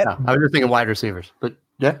say that? No, I was just thinking wide receivers, but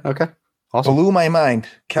yeah, okay. Awesome. Blew my mind.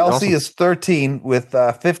 Kelsey is 13 with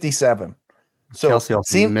 57. So Kelsey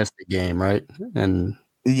also missed the game, right? And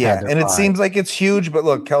it seems like it's huge, but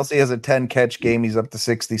look, Kelsey has a 10 catch game. He's up to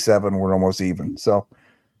 67. We're almost even. So,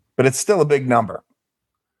 but it's still a big number.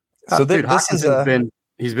 So dude,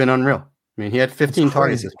 he's been unreal. I mean, he had 15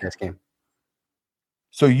 targets this past game.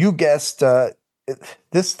 So you guessed the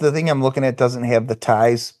thing I'm looking at doesn't have the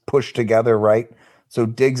ties pushed together, right? So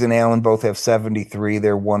Diggs and Allen both have 73.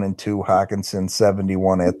 They're 1 and 2. Hawkinson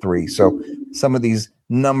 71 at 3. So some of these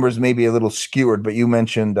numbers may be a little skewered, but you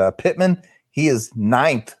mentioned Pittman. He is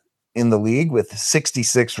 9th in the league with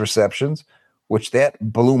 66 receptions, which that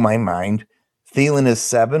blew my mind. Thielen is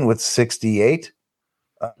 7 with 68.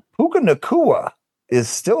 Puka Nacua is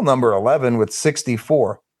still number 11 with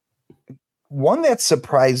 64. One that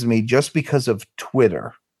surprised me just because of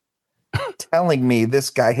Twitter telling me this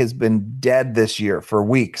guy has been dead this year for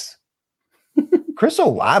weeks. Chris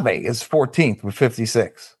Olave is 14th with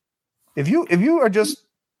 56. If you are just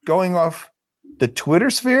going off the Twitter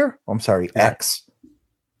sphere, I'm sorry, X.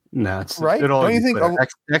 No, it's right. Don't you think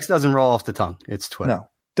X doesn't roll off the tongue? It's Twitter. No.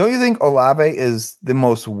 Don't you think Olave is the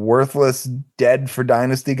most worthless dead for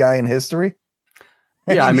dynasty guy in history?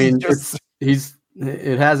 Yeah, I mean,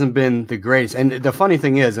 it hasn't been the greatest. And the funny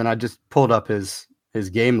thing is, and I just pulled up his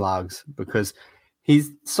game logs because he's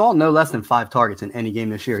saw no less than 5 targets in any game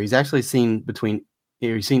this year. He's actually seen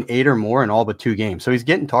 8 or more in all but 2 games. So he's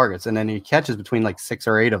getting targets, and then he catches between like 6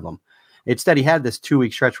 or 8 of them. Instead, he had this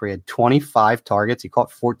 2-week stretch where he had 25 targets. He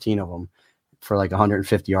caught 14 of them for like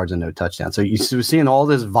 150 yards and no touchdown. So you were seeing all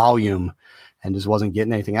this volume and just wasn't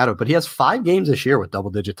getting anything out of it. But he has 5 games this year with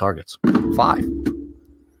double-digit targets. 5.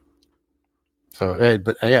 So,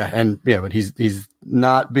 but he's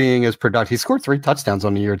not being as productive. He scored 3 touchdowns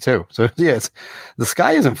on the year too. So the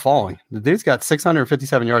sky isn't falling. The dude's got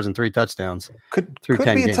 657 yards and 3 touchdowns. Could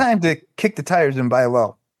be a time to kick the tires and buy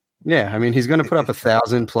low. Yeah, I mean he's going to put up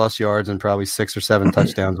 1,000+ yards and probably 6 or 7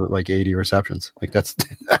 touchdowns with like 80 receptions. Like that's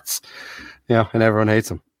and everyone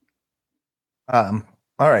hates him. All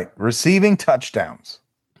right, receiving touchdowns.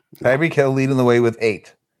 Tyreek Hill leading the way with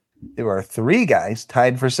 8. There are 3 guys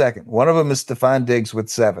tied for second. One of them is Stephon Diggs with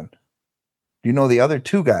 7. Do you know the other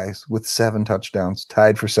 2 guys with 7 touchdowns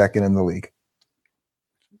tied for second in the league?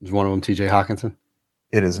 Is one of them TJ Hawkinson?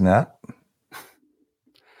 It is not.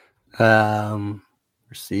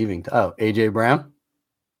 Receiving. AJ Brown?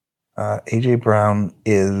 AJ Brown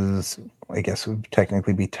is, I guess, would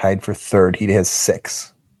technically be tied for third. He has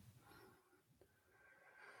 6.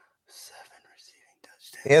 7 receiving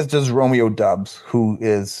touchdowns. As does Romeo Doubs, who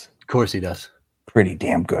is... Of course he does. Pretty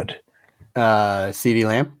damn good. CeeDee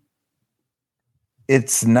Lamb?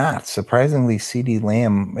 It's not. Surprisingly, CeeDee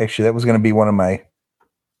Lamb, actually, that was going to be one of my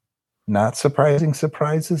Not surprising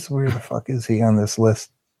surprises. Where the fuck is he on this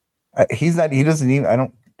list? He's not. He doesn't even. I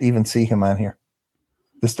don't even see him on here.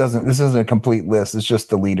 This isn't a complete list. It's just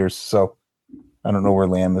the leaders. So I don't know where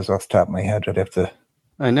Lamb is off the top of my head. I'd have to.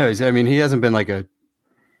 I know. He hasn't been like a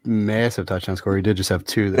massive touchdown scorer. He did just have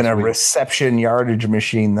 2 this been a week. Reception yardage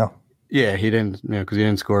machine, though. Yeah, he didn't. Because he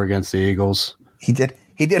didn't score against the Eagles. He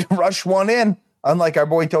did rush one in, unlike our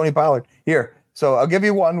boy Tony Pollard. Here, so I'll give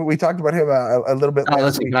you one. We talked about him a little bit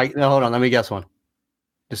last week. Hold on. Let me guess one.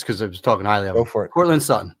 Just because I was talking highly of him. Go for it.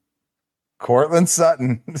 Cortland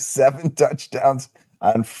Sutton, 7 touchdowns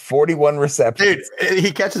on 41 receptions. Dude,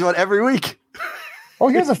 he catches one every week. Oh,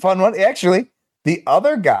 here's a fun one. Actually, the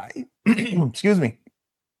other guy, excuse me,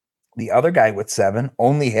 the other guy with 7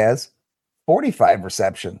 only has 45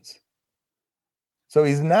 receptions. So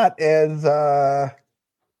he's not as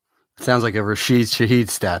sounds like a Rashid Shaheed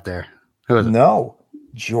stat there. Who is it? No,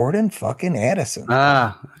 Jordan fucking Addison.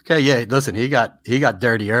 Okay, yeah. Listen, he got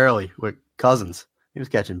dirty early with Cousins. He was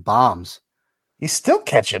catching bombs. He's still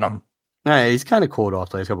catching them. Yeah, he's kind of cooled off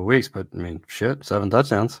the last couple of weeks, but I mean, shit, 7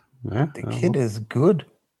 touchdowns. Yeah, the kid is good.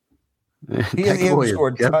 He hasn't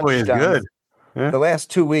scored touchdowns. Boy is good. Yeah. The last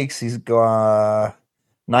 2 weeks, he's got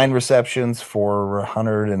 9 receptions for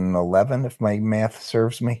 111, if my math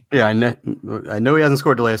serves me. Yeah, I know he hasn't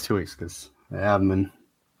scored the last 2 weeks because I have him in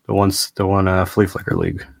the one flea flicker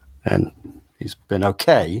league, and he's been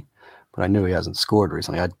okay. But I knew he hasn't scored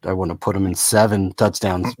recently. I wouldn't have put him in 7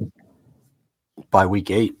 touchdowns by week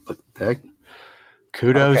 8. But heck,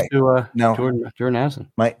 kudos to Jordan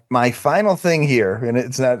Addison. My final thing here, and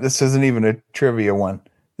it's not. This isn't even a trivia one.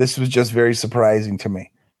 This was just very surprising to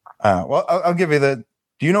me. Well, I'll give you the.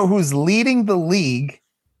 Do you know who's leading the league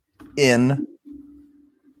in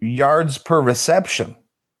yards per reception?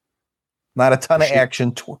 Not a ton of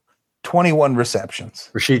action. 21 receptions.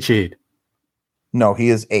 Rashid Shaheed. No, he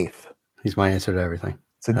is 8th. He's my answer to everything.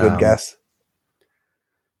 It's a good guess.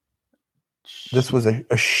 This was a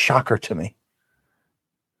shocker to me.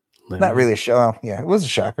 Not really a shocker. Yeah, it was a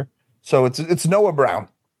shocker. So it's Noah Brown,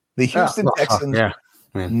 the Houston Texans. Yeah.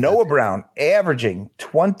 Noah Brown averaging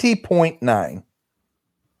 20.9.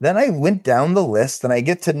 Then I went down the list and I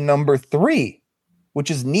get to number 3, which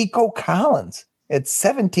is Nico Collins at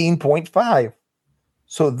 17.5.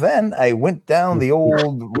 So then I went down the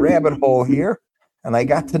old rabbit hole here and I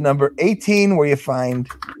got to number 18 where you find,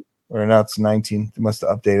 or now it's 19. They must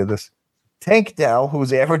have updated this. Tank Dell,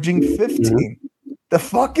 who's averaging 15. The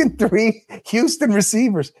fucking 3 Houston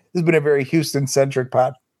receivers. This has been a very Houston-centric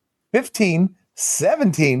pod. 15,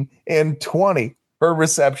 17, and 20 per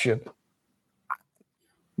reception.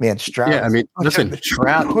 Man, Stroud. Yeah, I mean, listen,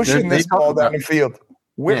 Stroud pushing this ball down the field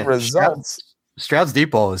with results. Stroud's deep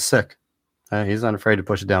ball is sick. He's not afraid to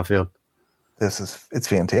push it downfield. It's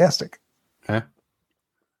fantastic. Yeah.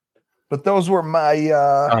 But those were my.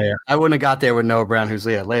 I wouldn't have got there with Noah Brown, who's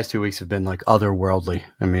last 2 weeks have been like otherworldly.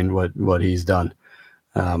 I mean, what he's done.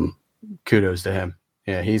 Kudos to him.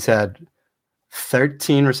 Yeah, he's had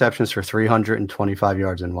 13 receptions for 325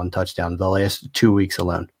 yards and 1 touchdown the last 2 weeks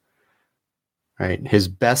alone. Right, his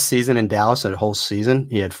best season in Dallas, a whole season,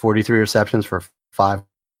 he had 43 receptions for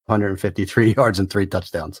 553 yards and 3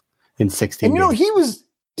 touchdowns in 16 And games. He was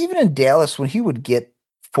even in Dallas when he would get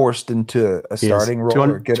forced into a starting role.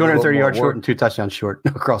 230 yards short and 2 touchdowns short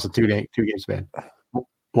across a 2-game span.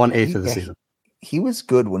 1/8 of the season. He was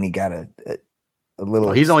good when he got a little.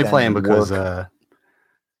 Well, he's only playing because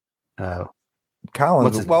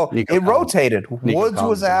Collins. Well, it rotated. Woods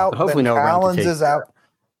was out. Hopefully, Collins is out.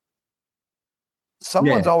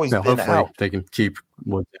 Someone's always been out. They can keep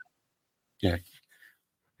Woods out.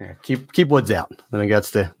 Yeah. Keep Woods out. I think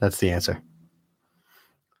that's the answer.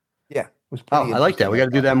 Yeah. I like that. We got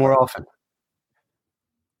to do that more often.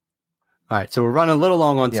 All right, so we're running a little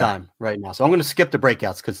long on time right now. So I'm going to skip the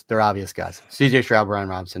breakouts because they're obvious guys. CJ Stroud, Brian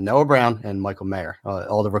Robinson, Noah Brown, and Michael Mayer.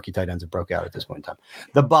 All the rookie tight ends that broke out at this point in time.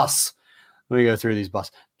 The bus. Let me go through these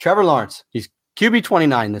busts. Trevor Lawrence, he's QB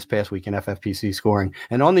 29 this past week in FFPC scoring.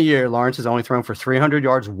 And on the year, Lawrence has only thrown for 300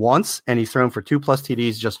 yards once, and he's thrown for 2+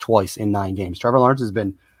 TDs just twice in 9 games. Trevor Lawrence has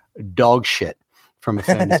been dog shit from a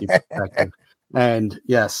fantasy perspective. And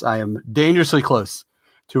yes, I am dangerously close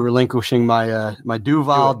to relinquishing my my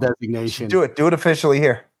Duval designation. Do it officially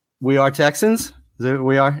here. We are Texans. Is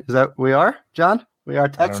that we are, John? We are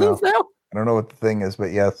Texans now? I don't know what the thing is,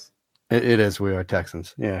 but yes. It is. We are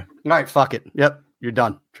Texans. Yeah. All right, fuck it. Yep, you're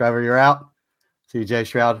done. Trevor, you're out. CJ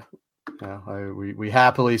Stroud, we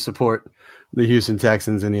happily support the Houston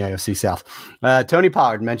Texans in the AFC South. Tony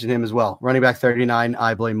Pollard, mentioned him as well. Running back 39,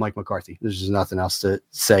 I blame Mike McCarthy. There's just nothing else to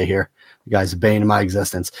say here. The guy's a bane of my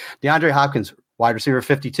existence. DeAndre Hopkins, wide receiver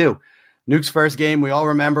 52. Nuke's first game, we all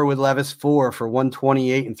remember with Levis 4 for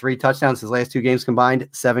 128 and 3 touchdowns. His last 2 games combined,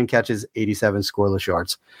 7 catches, 87 scoreless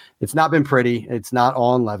yards. It's not been pretty. It's not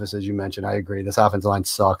all on Levis, as you mentioned. I agree. This offensive line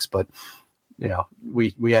sucks, but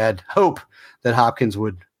we had hope that Hopkins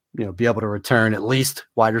would be able to return at least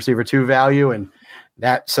wide receiver 2 value, and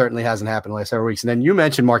that certainly hasn't happened the last several weeks. And then you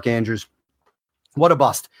mentioned Mark Andrews. What a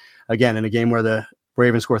bust. Again, in a game where the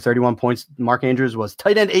Ravens scored 31 points, Mark Andrews was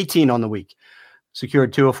tight end 18 on the week.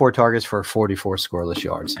 Secured 2 of 4 targets for 44 scoreless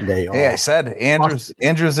yards. I said Andrews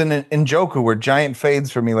and Njoku were giant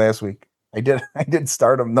fades for me last week. I did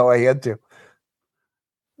start them, though I had to.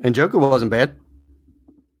 Njoku wasn't bad.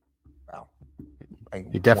 Wow.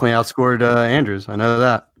 He definitely outscored Andrews. I know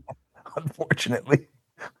that. Unfortunately.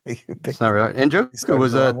 It's not right. Njoku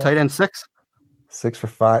was a tight end 6. 6 for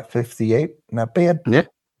 558. Not bad. Yeah.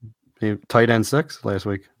 He tight end 6 last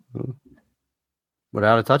week.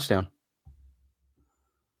 Without a touchdown.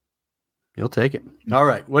 You'll take it. All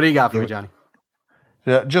right. What do you got for me, Johnny?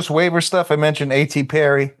 Just waiver stuff. I mentioned A.T.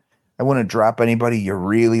 Perry. I wouldn't drop anybody you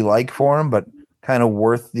really like for him, but kind of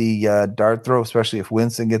worth the dart throw, especially if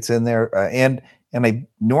Winston gets in there. And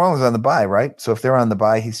New Orleans on the bye, right? So if they're on the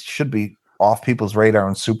bye, he should be off people's radar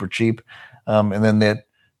and super cheap. And then that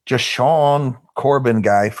just Sean Corbin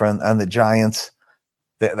guy on the Giants,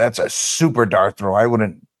 that's a super dart throw. I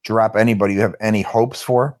wouldn't drop anybody you have any hopes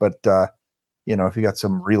for, but if you got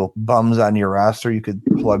some real bums on your roster, you could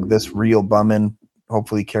plug this real bum in,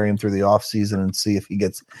 hopefully carry him through the offseason and see if he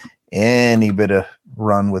gets any bit of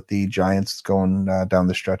run with the Giants going down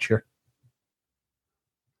the stretch here.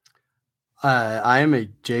 I am a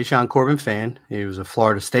Jay Sean Corbin fan. He was a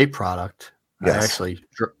Florida State product. Yes. I actually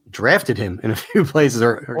drafted him in a few places.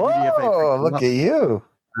 Whoa, look at you.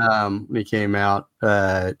 He came out.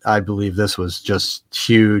 I believe this was just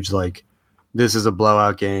huge. Like, this is a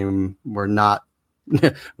blowout game. We're not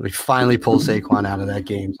 – we finally pulled Saquon out of that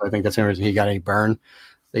game. So I think that's the reason he got a burn.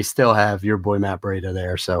 They still have your boy Matt Breida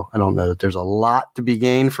there. So I don't know that there's a lot to be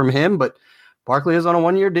gained from him. But Barkley is on a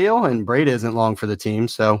 1-year deal, and Breida isn't long for the team.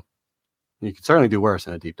 So you could certainly do worse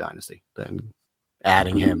in a deep dynasty than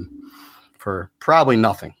adding him for probably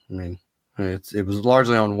nothing. I mean, it was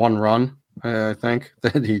largely on one run, I think,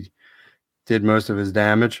 that he did most of his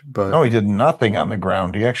damage. But no, he did nothing on the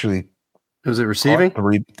ground. He actually – was it receiving?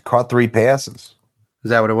 Caught 3 passes. Is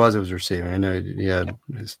that what it was? It was receiving. I know he had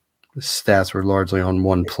his stats were largely on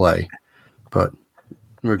one play, but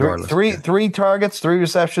regardless. Three targets, 3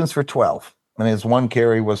 receptions for 12. And his 1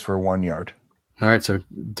 carry was for 1 yard. All right, so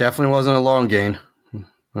definitely wasn't a long gain.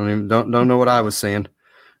 I mean, don't know what I was saying.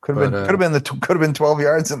 Could have been 12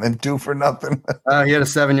 yards and then 2 for nothing. He had a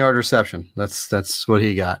 7-yard reception. That's what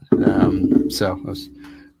he got. So I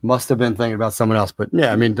must have been thinking about someone else. But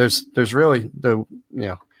yeah, I mean, there's really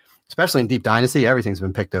especially in deep dynasty, everything's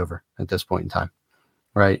been picked over at this point in time,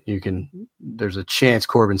 right? There's a chance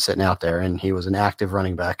Corbin's sitting out there, and he was an active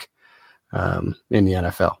running back in the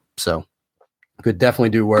NFL, so could definitely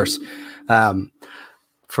do worse.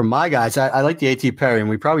 For my guys, I like the A.T. Perry, and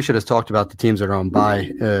we probably should have talked about the teams that are on bye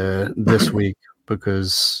this week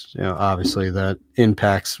because obviously that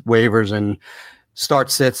impacts waivers and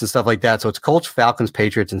start sits and stuff like that. So it's Colts, Falcons,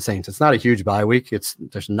 Patriots, and Saints. It's not a huge bye week.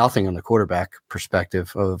 There's nothing on the quarterback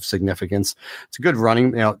perspective of significance. It's a good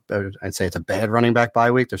running, I'd say it's a bad running back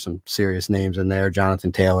bye week. There's some serious names in there.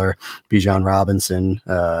 Jonathan Taylor, Bijan Robinson,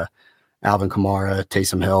 Alvin Kamara,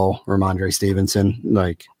 Taysom Hill, Ramondre Stevenson,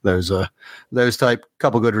 like those type,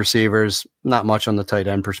 couple good receivers, not much on the tight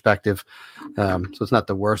end perspective. So it's not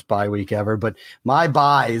the worst bye week ever, but my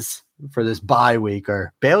buys for this bye week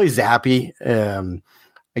are Bailey Zappi.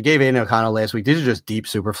 I gave Aiden O'Connell last week. These are just deep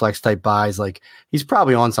super flex type buys. Like, he's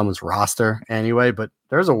probably on someone's roster anyway, but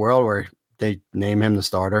there's a world where they name him the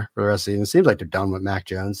starter for the rest of the season. It seems like they're done with Mac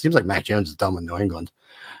Jones. It seems like Mac Jones is done with New England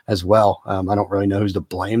as well. I don't really know who's to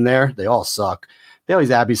blame there. They all suck. Bailey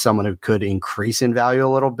Zappi's someone who could increase in value a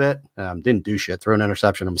little bit. Didn't do shit. Threw an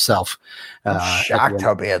interception himself. I'm shocked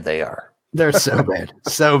how bad they are. They're so bad.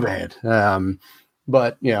 So bad.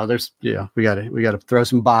 But we got to throw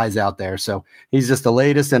some buys out there. So he's just the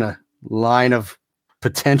latest in a line of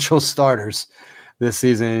potential starters this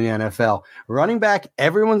season in the NFL. Running back,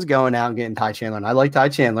 everyone's going out and getting Ty Chandler. And I like Ty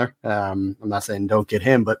Chandler. I'm not saying don't get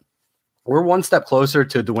him, but we're one step closer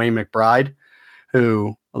to Dwayne McBride,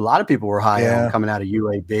 who a lot of people were high on coming out of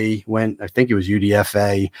UAB. I think it was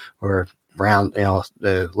UDFA or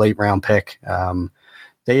the late round pick.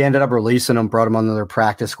 They ended up releasing him, brought him under their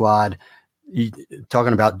practice squad.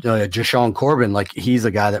 Talking about Jashawn Corbin, like, he's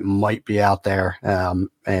a guy that might be out there,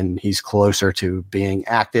 and he's closer to being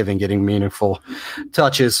active and getting meaningful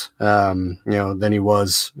touches, than he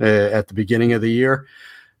was at the beginning of the year.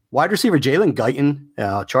 Wide receiver Jalen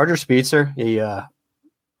Guyton, Charger speedster. He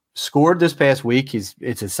scored this past week.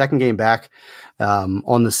 It's his second game back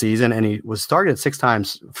on the season, and he was targeted 6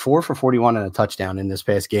 times, 4 for 41 and a touchdown in this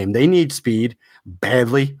past game. They need speed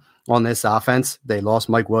badly on this offense. They lost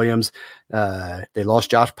Mike Williams. They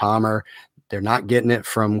lost Josh Palmer. They're not getting it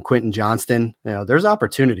from Quentin Johnston. There's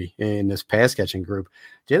opportunity in this pass catching group.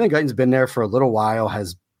 Jalen Guyton's been there for a little while,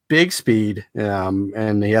 has big speed,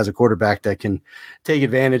 and he has a quarterback that can take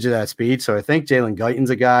advantage of that speed. So I think Jalen Guyton's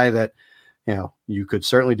a guy that, you could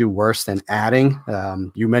certainly do worse than adding.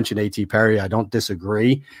 You mentioned A.T. Perry. I don't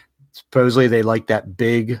disagree. Supposedly they like that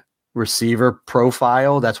big receiver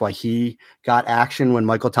profile. That's why he got action when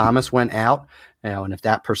Michael Thomas went out. And if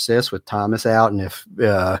that persists with Thomas out, and if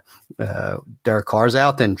Derek Carr's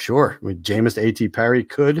out, then sure, Jameis to A.T. Perry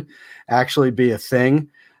could actually be a thing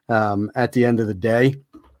at the end of the day.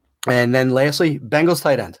 And then lastly, Bengals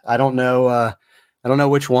tight end. I don't know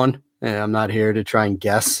which one. And I'm not here to try and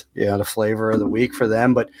guess, the flavor of the week for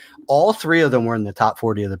them, but all 3 of them were in the top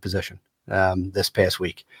 40 of the position this past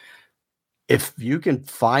week. If you can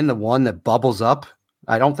find the one that bubbles up,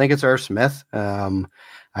 I don't think it's Irv Smith. I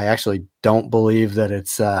actually don't believe that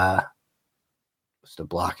it's what's the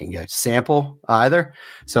blocking guy, Sample either.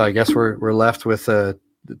 So I guess we're left with the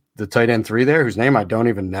tight end 3 there, whose name I don't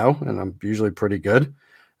even know, and I'm usually pretty good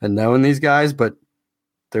at knowing these guys, but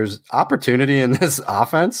there's opportunity in this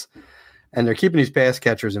offense. And they're keeping these pass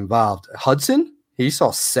catchers involved. Hudson, he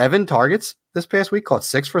saw 7 targets this past week, caught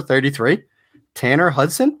 6 for 33. Tanner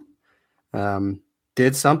Hudson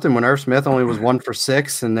did something when Irv Smith only was 1 for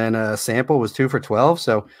 6, and then Sample was 2 for 12.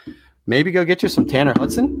 So maybe go get you some Tanner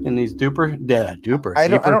Hudson in these duper. I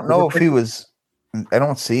don't know if he was. I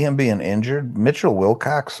don't see him being injured. Mitchell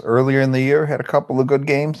Wilcox earlier in the year had a couple of good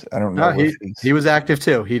games. I don't know. He was active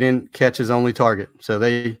too. He didn't catch his only target. So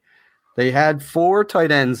they had 4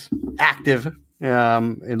 tight ends active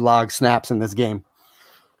in log snaps in this game.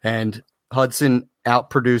 And Hudson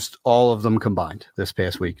outproduced all of them combined this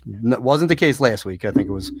past week. That wasn't the case last week. I think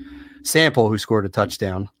it was Sample who scored a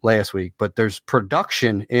touchdown last week. But there's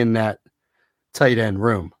production in that tight end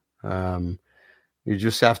room. You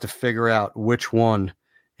just have to figure out which one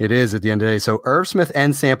it is at the end of the day. So Irv Smith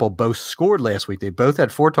and Sample both scored last week. They both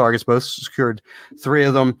had 4 targets, both secured 3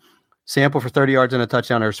 of them. Sample for 30 yards and a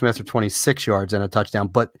touchdown, Irv Smith for 26 yards and a touchdown.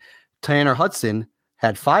 But Tanner Hudson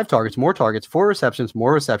had 5 targets, 4 receptions,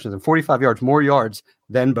 and 45 yards, more yards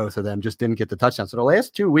than both of them, just didn't get the touchdown. So the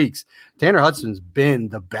last 2 weeks, Tanner Hudson's been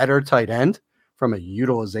the better tight end from a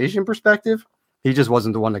utilization perspective. He just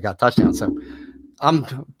wasn't the one that got touchdowns. So I'm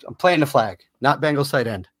playing the flag, not Bengals tight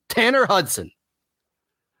end. Tanner Hudson.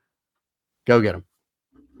 Go get him.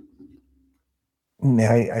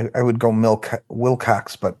 Yeah, I would go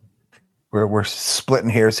Wilcox, but we're splitting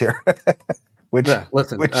hairs here. I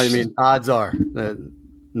mean, odds are that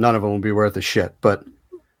none of them will be worth a shit. But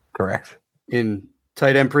correct. In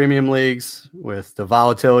tight end premium leagues with the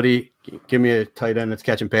volatility, give me a tight end that's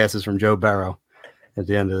catching passes from Joe Burrow at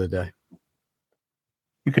the end of the day.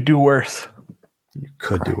 You could do worse. You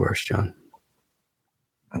could do worse, John.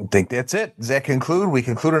 I think that's it. Does that conclude? We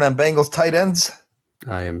concluded on Bengals tight ends.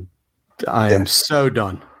 I am so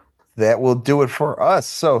done. That will do it for us.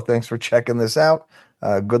 So thanks for checking this out.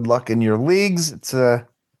 Good luck in your leagues. It's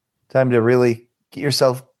time to really get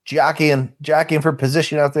yourself jockeying for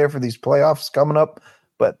position out there for these playoffs coming up.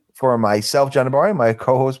 But for myself, John Abari, my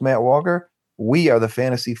co-host Matt Walker, we are the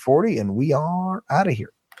Fantasy 40, and we are out of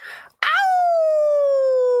here.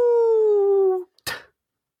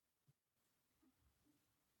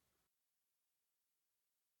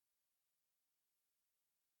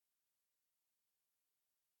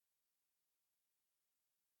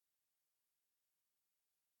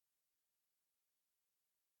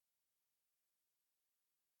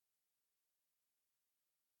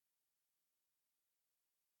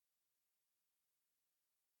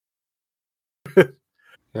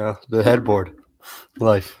 Yeah, the headboard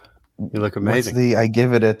life. You look amazing. I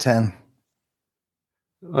give it a 10.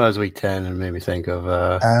 Well, it was week 10, and it made me think of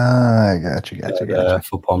I got you.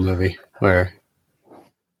 Football movie where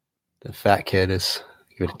the fat kid is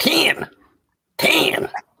give it a 10.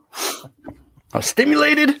 I was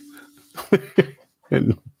stimulated,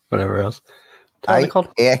 and whatever else. What's it called?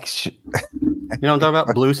 Actually, you know what I'm talking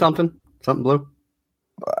about? Blue something blue.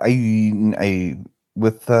 I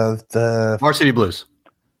with the Varsity Blues.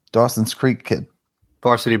 Dawson's Creek kid.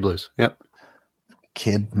 Varsity Blues. Yep.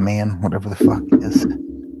 Kid, man, whatever the fuck it is.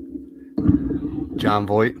 John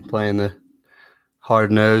Voight playing the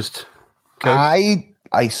hard-nosed coach.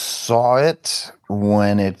 I saw it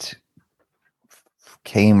when it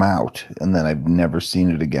came out, and then I've never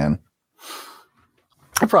seen it again.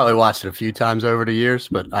 I probably watched it a few times over the years,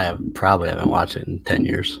 but I probably haven't watched it in 10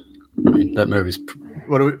 years. I mean, that movie's.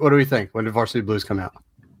 What do we think? When did Varsity Blues come out?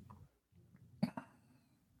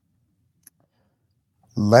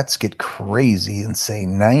 Let's get crazy and say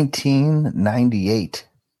 1998.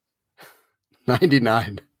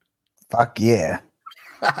 99. Fuck yeah.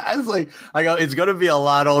 I was like, I go, it's going to be a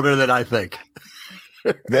lot older than I think.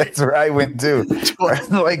 That's where I went too.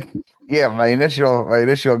 Like, yeah, my initial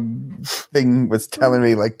thing was telling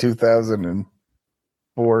me like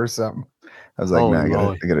 2004 or something. I was like, Oh,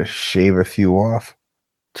 no, I gotta shave a few off.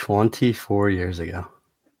 24 years ago.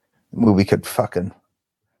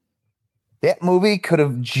 That movie could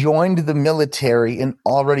have joined the military and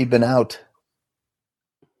already been out.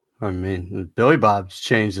 I mean, Billy Bob's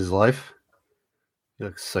changed his life. He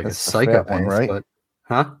looks like That's a the fat psychopath, one, right? But,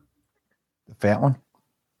 huh? The fat one?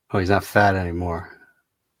 Oh, he's not fat anymore.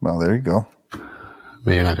 Well, there you go. I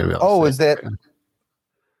mean, you're not going to be able to Oh, is that...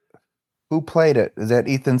 Who played it? Is that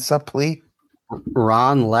Ethan Suplee?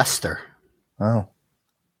 Ron Lester. Oh.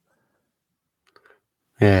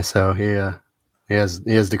 Yeah, so he has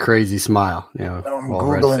the crazy smile. You know, I'm all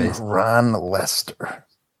Googling red-faced. Ron Lester.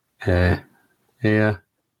 Yeah.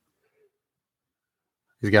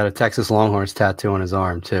 He's got a Texas Longhorns tattoo on his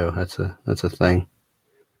arm too. That's a thing.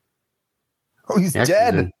 Oh, he's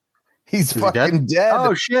dead. He's fucking dead.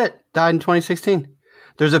 Oh shit! Died in 2016.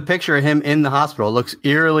 There's a picture of him in the hospital. It looks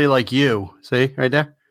eerily like you. See right there.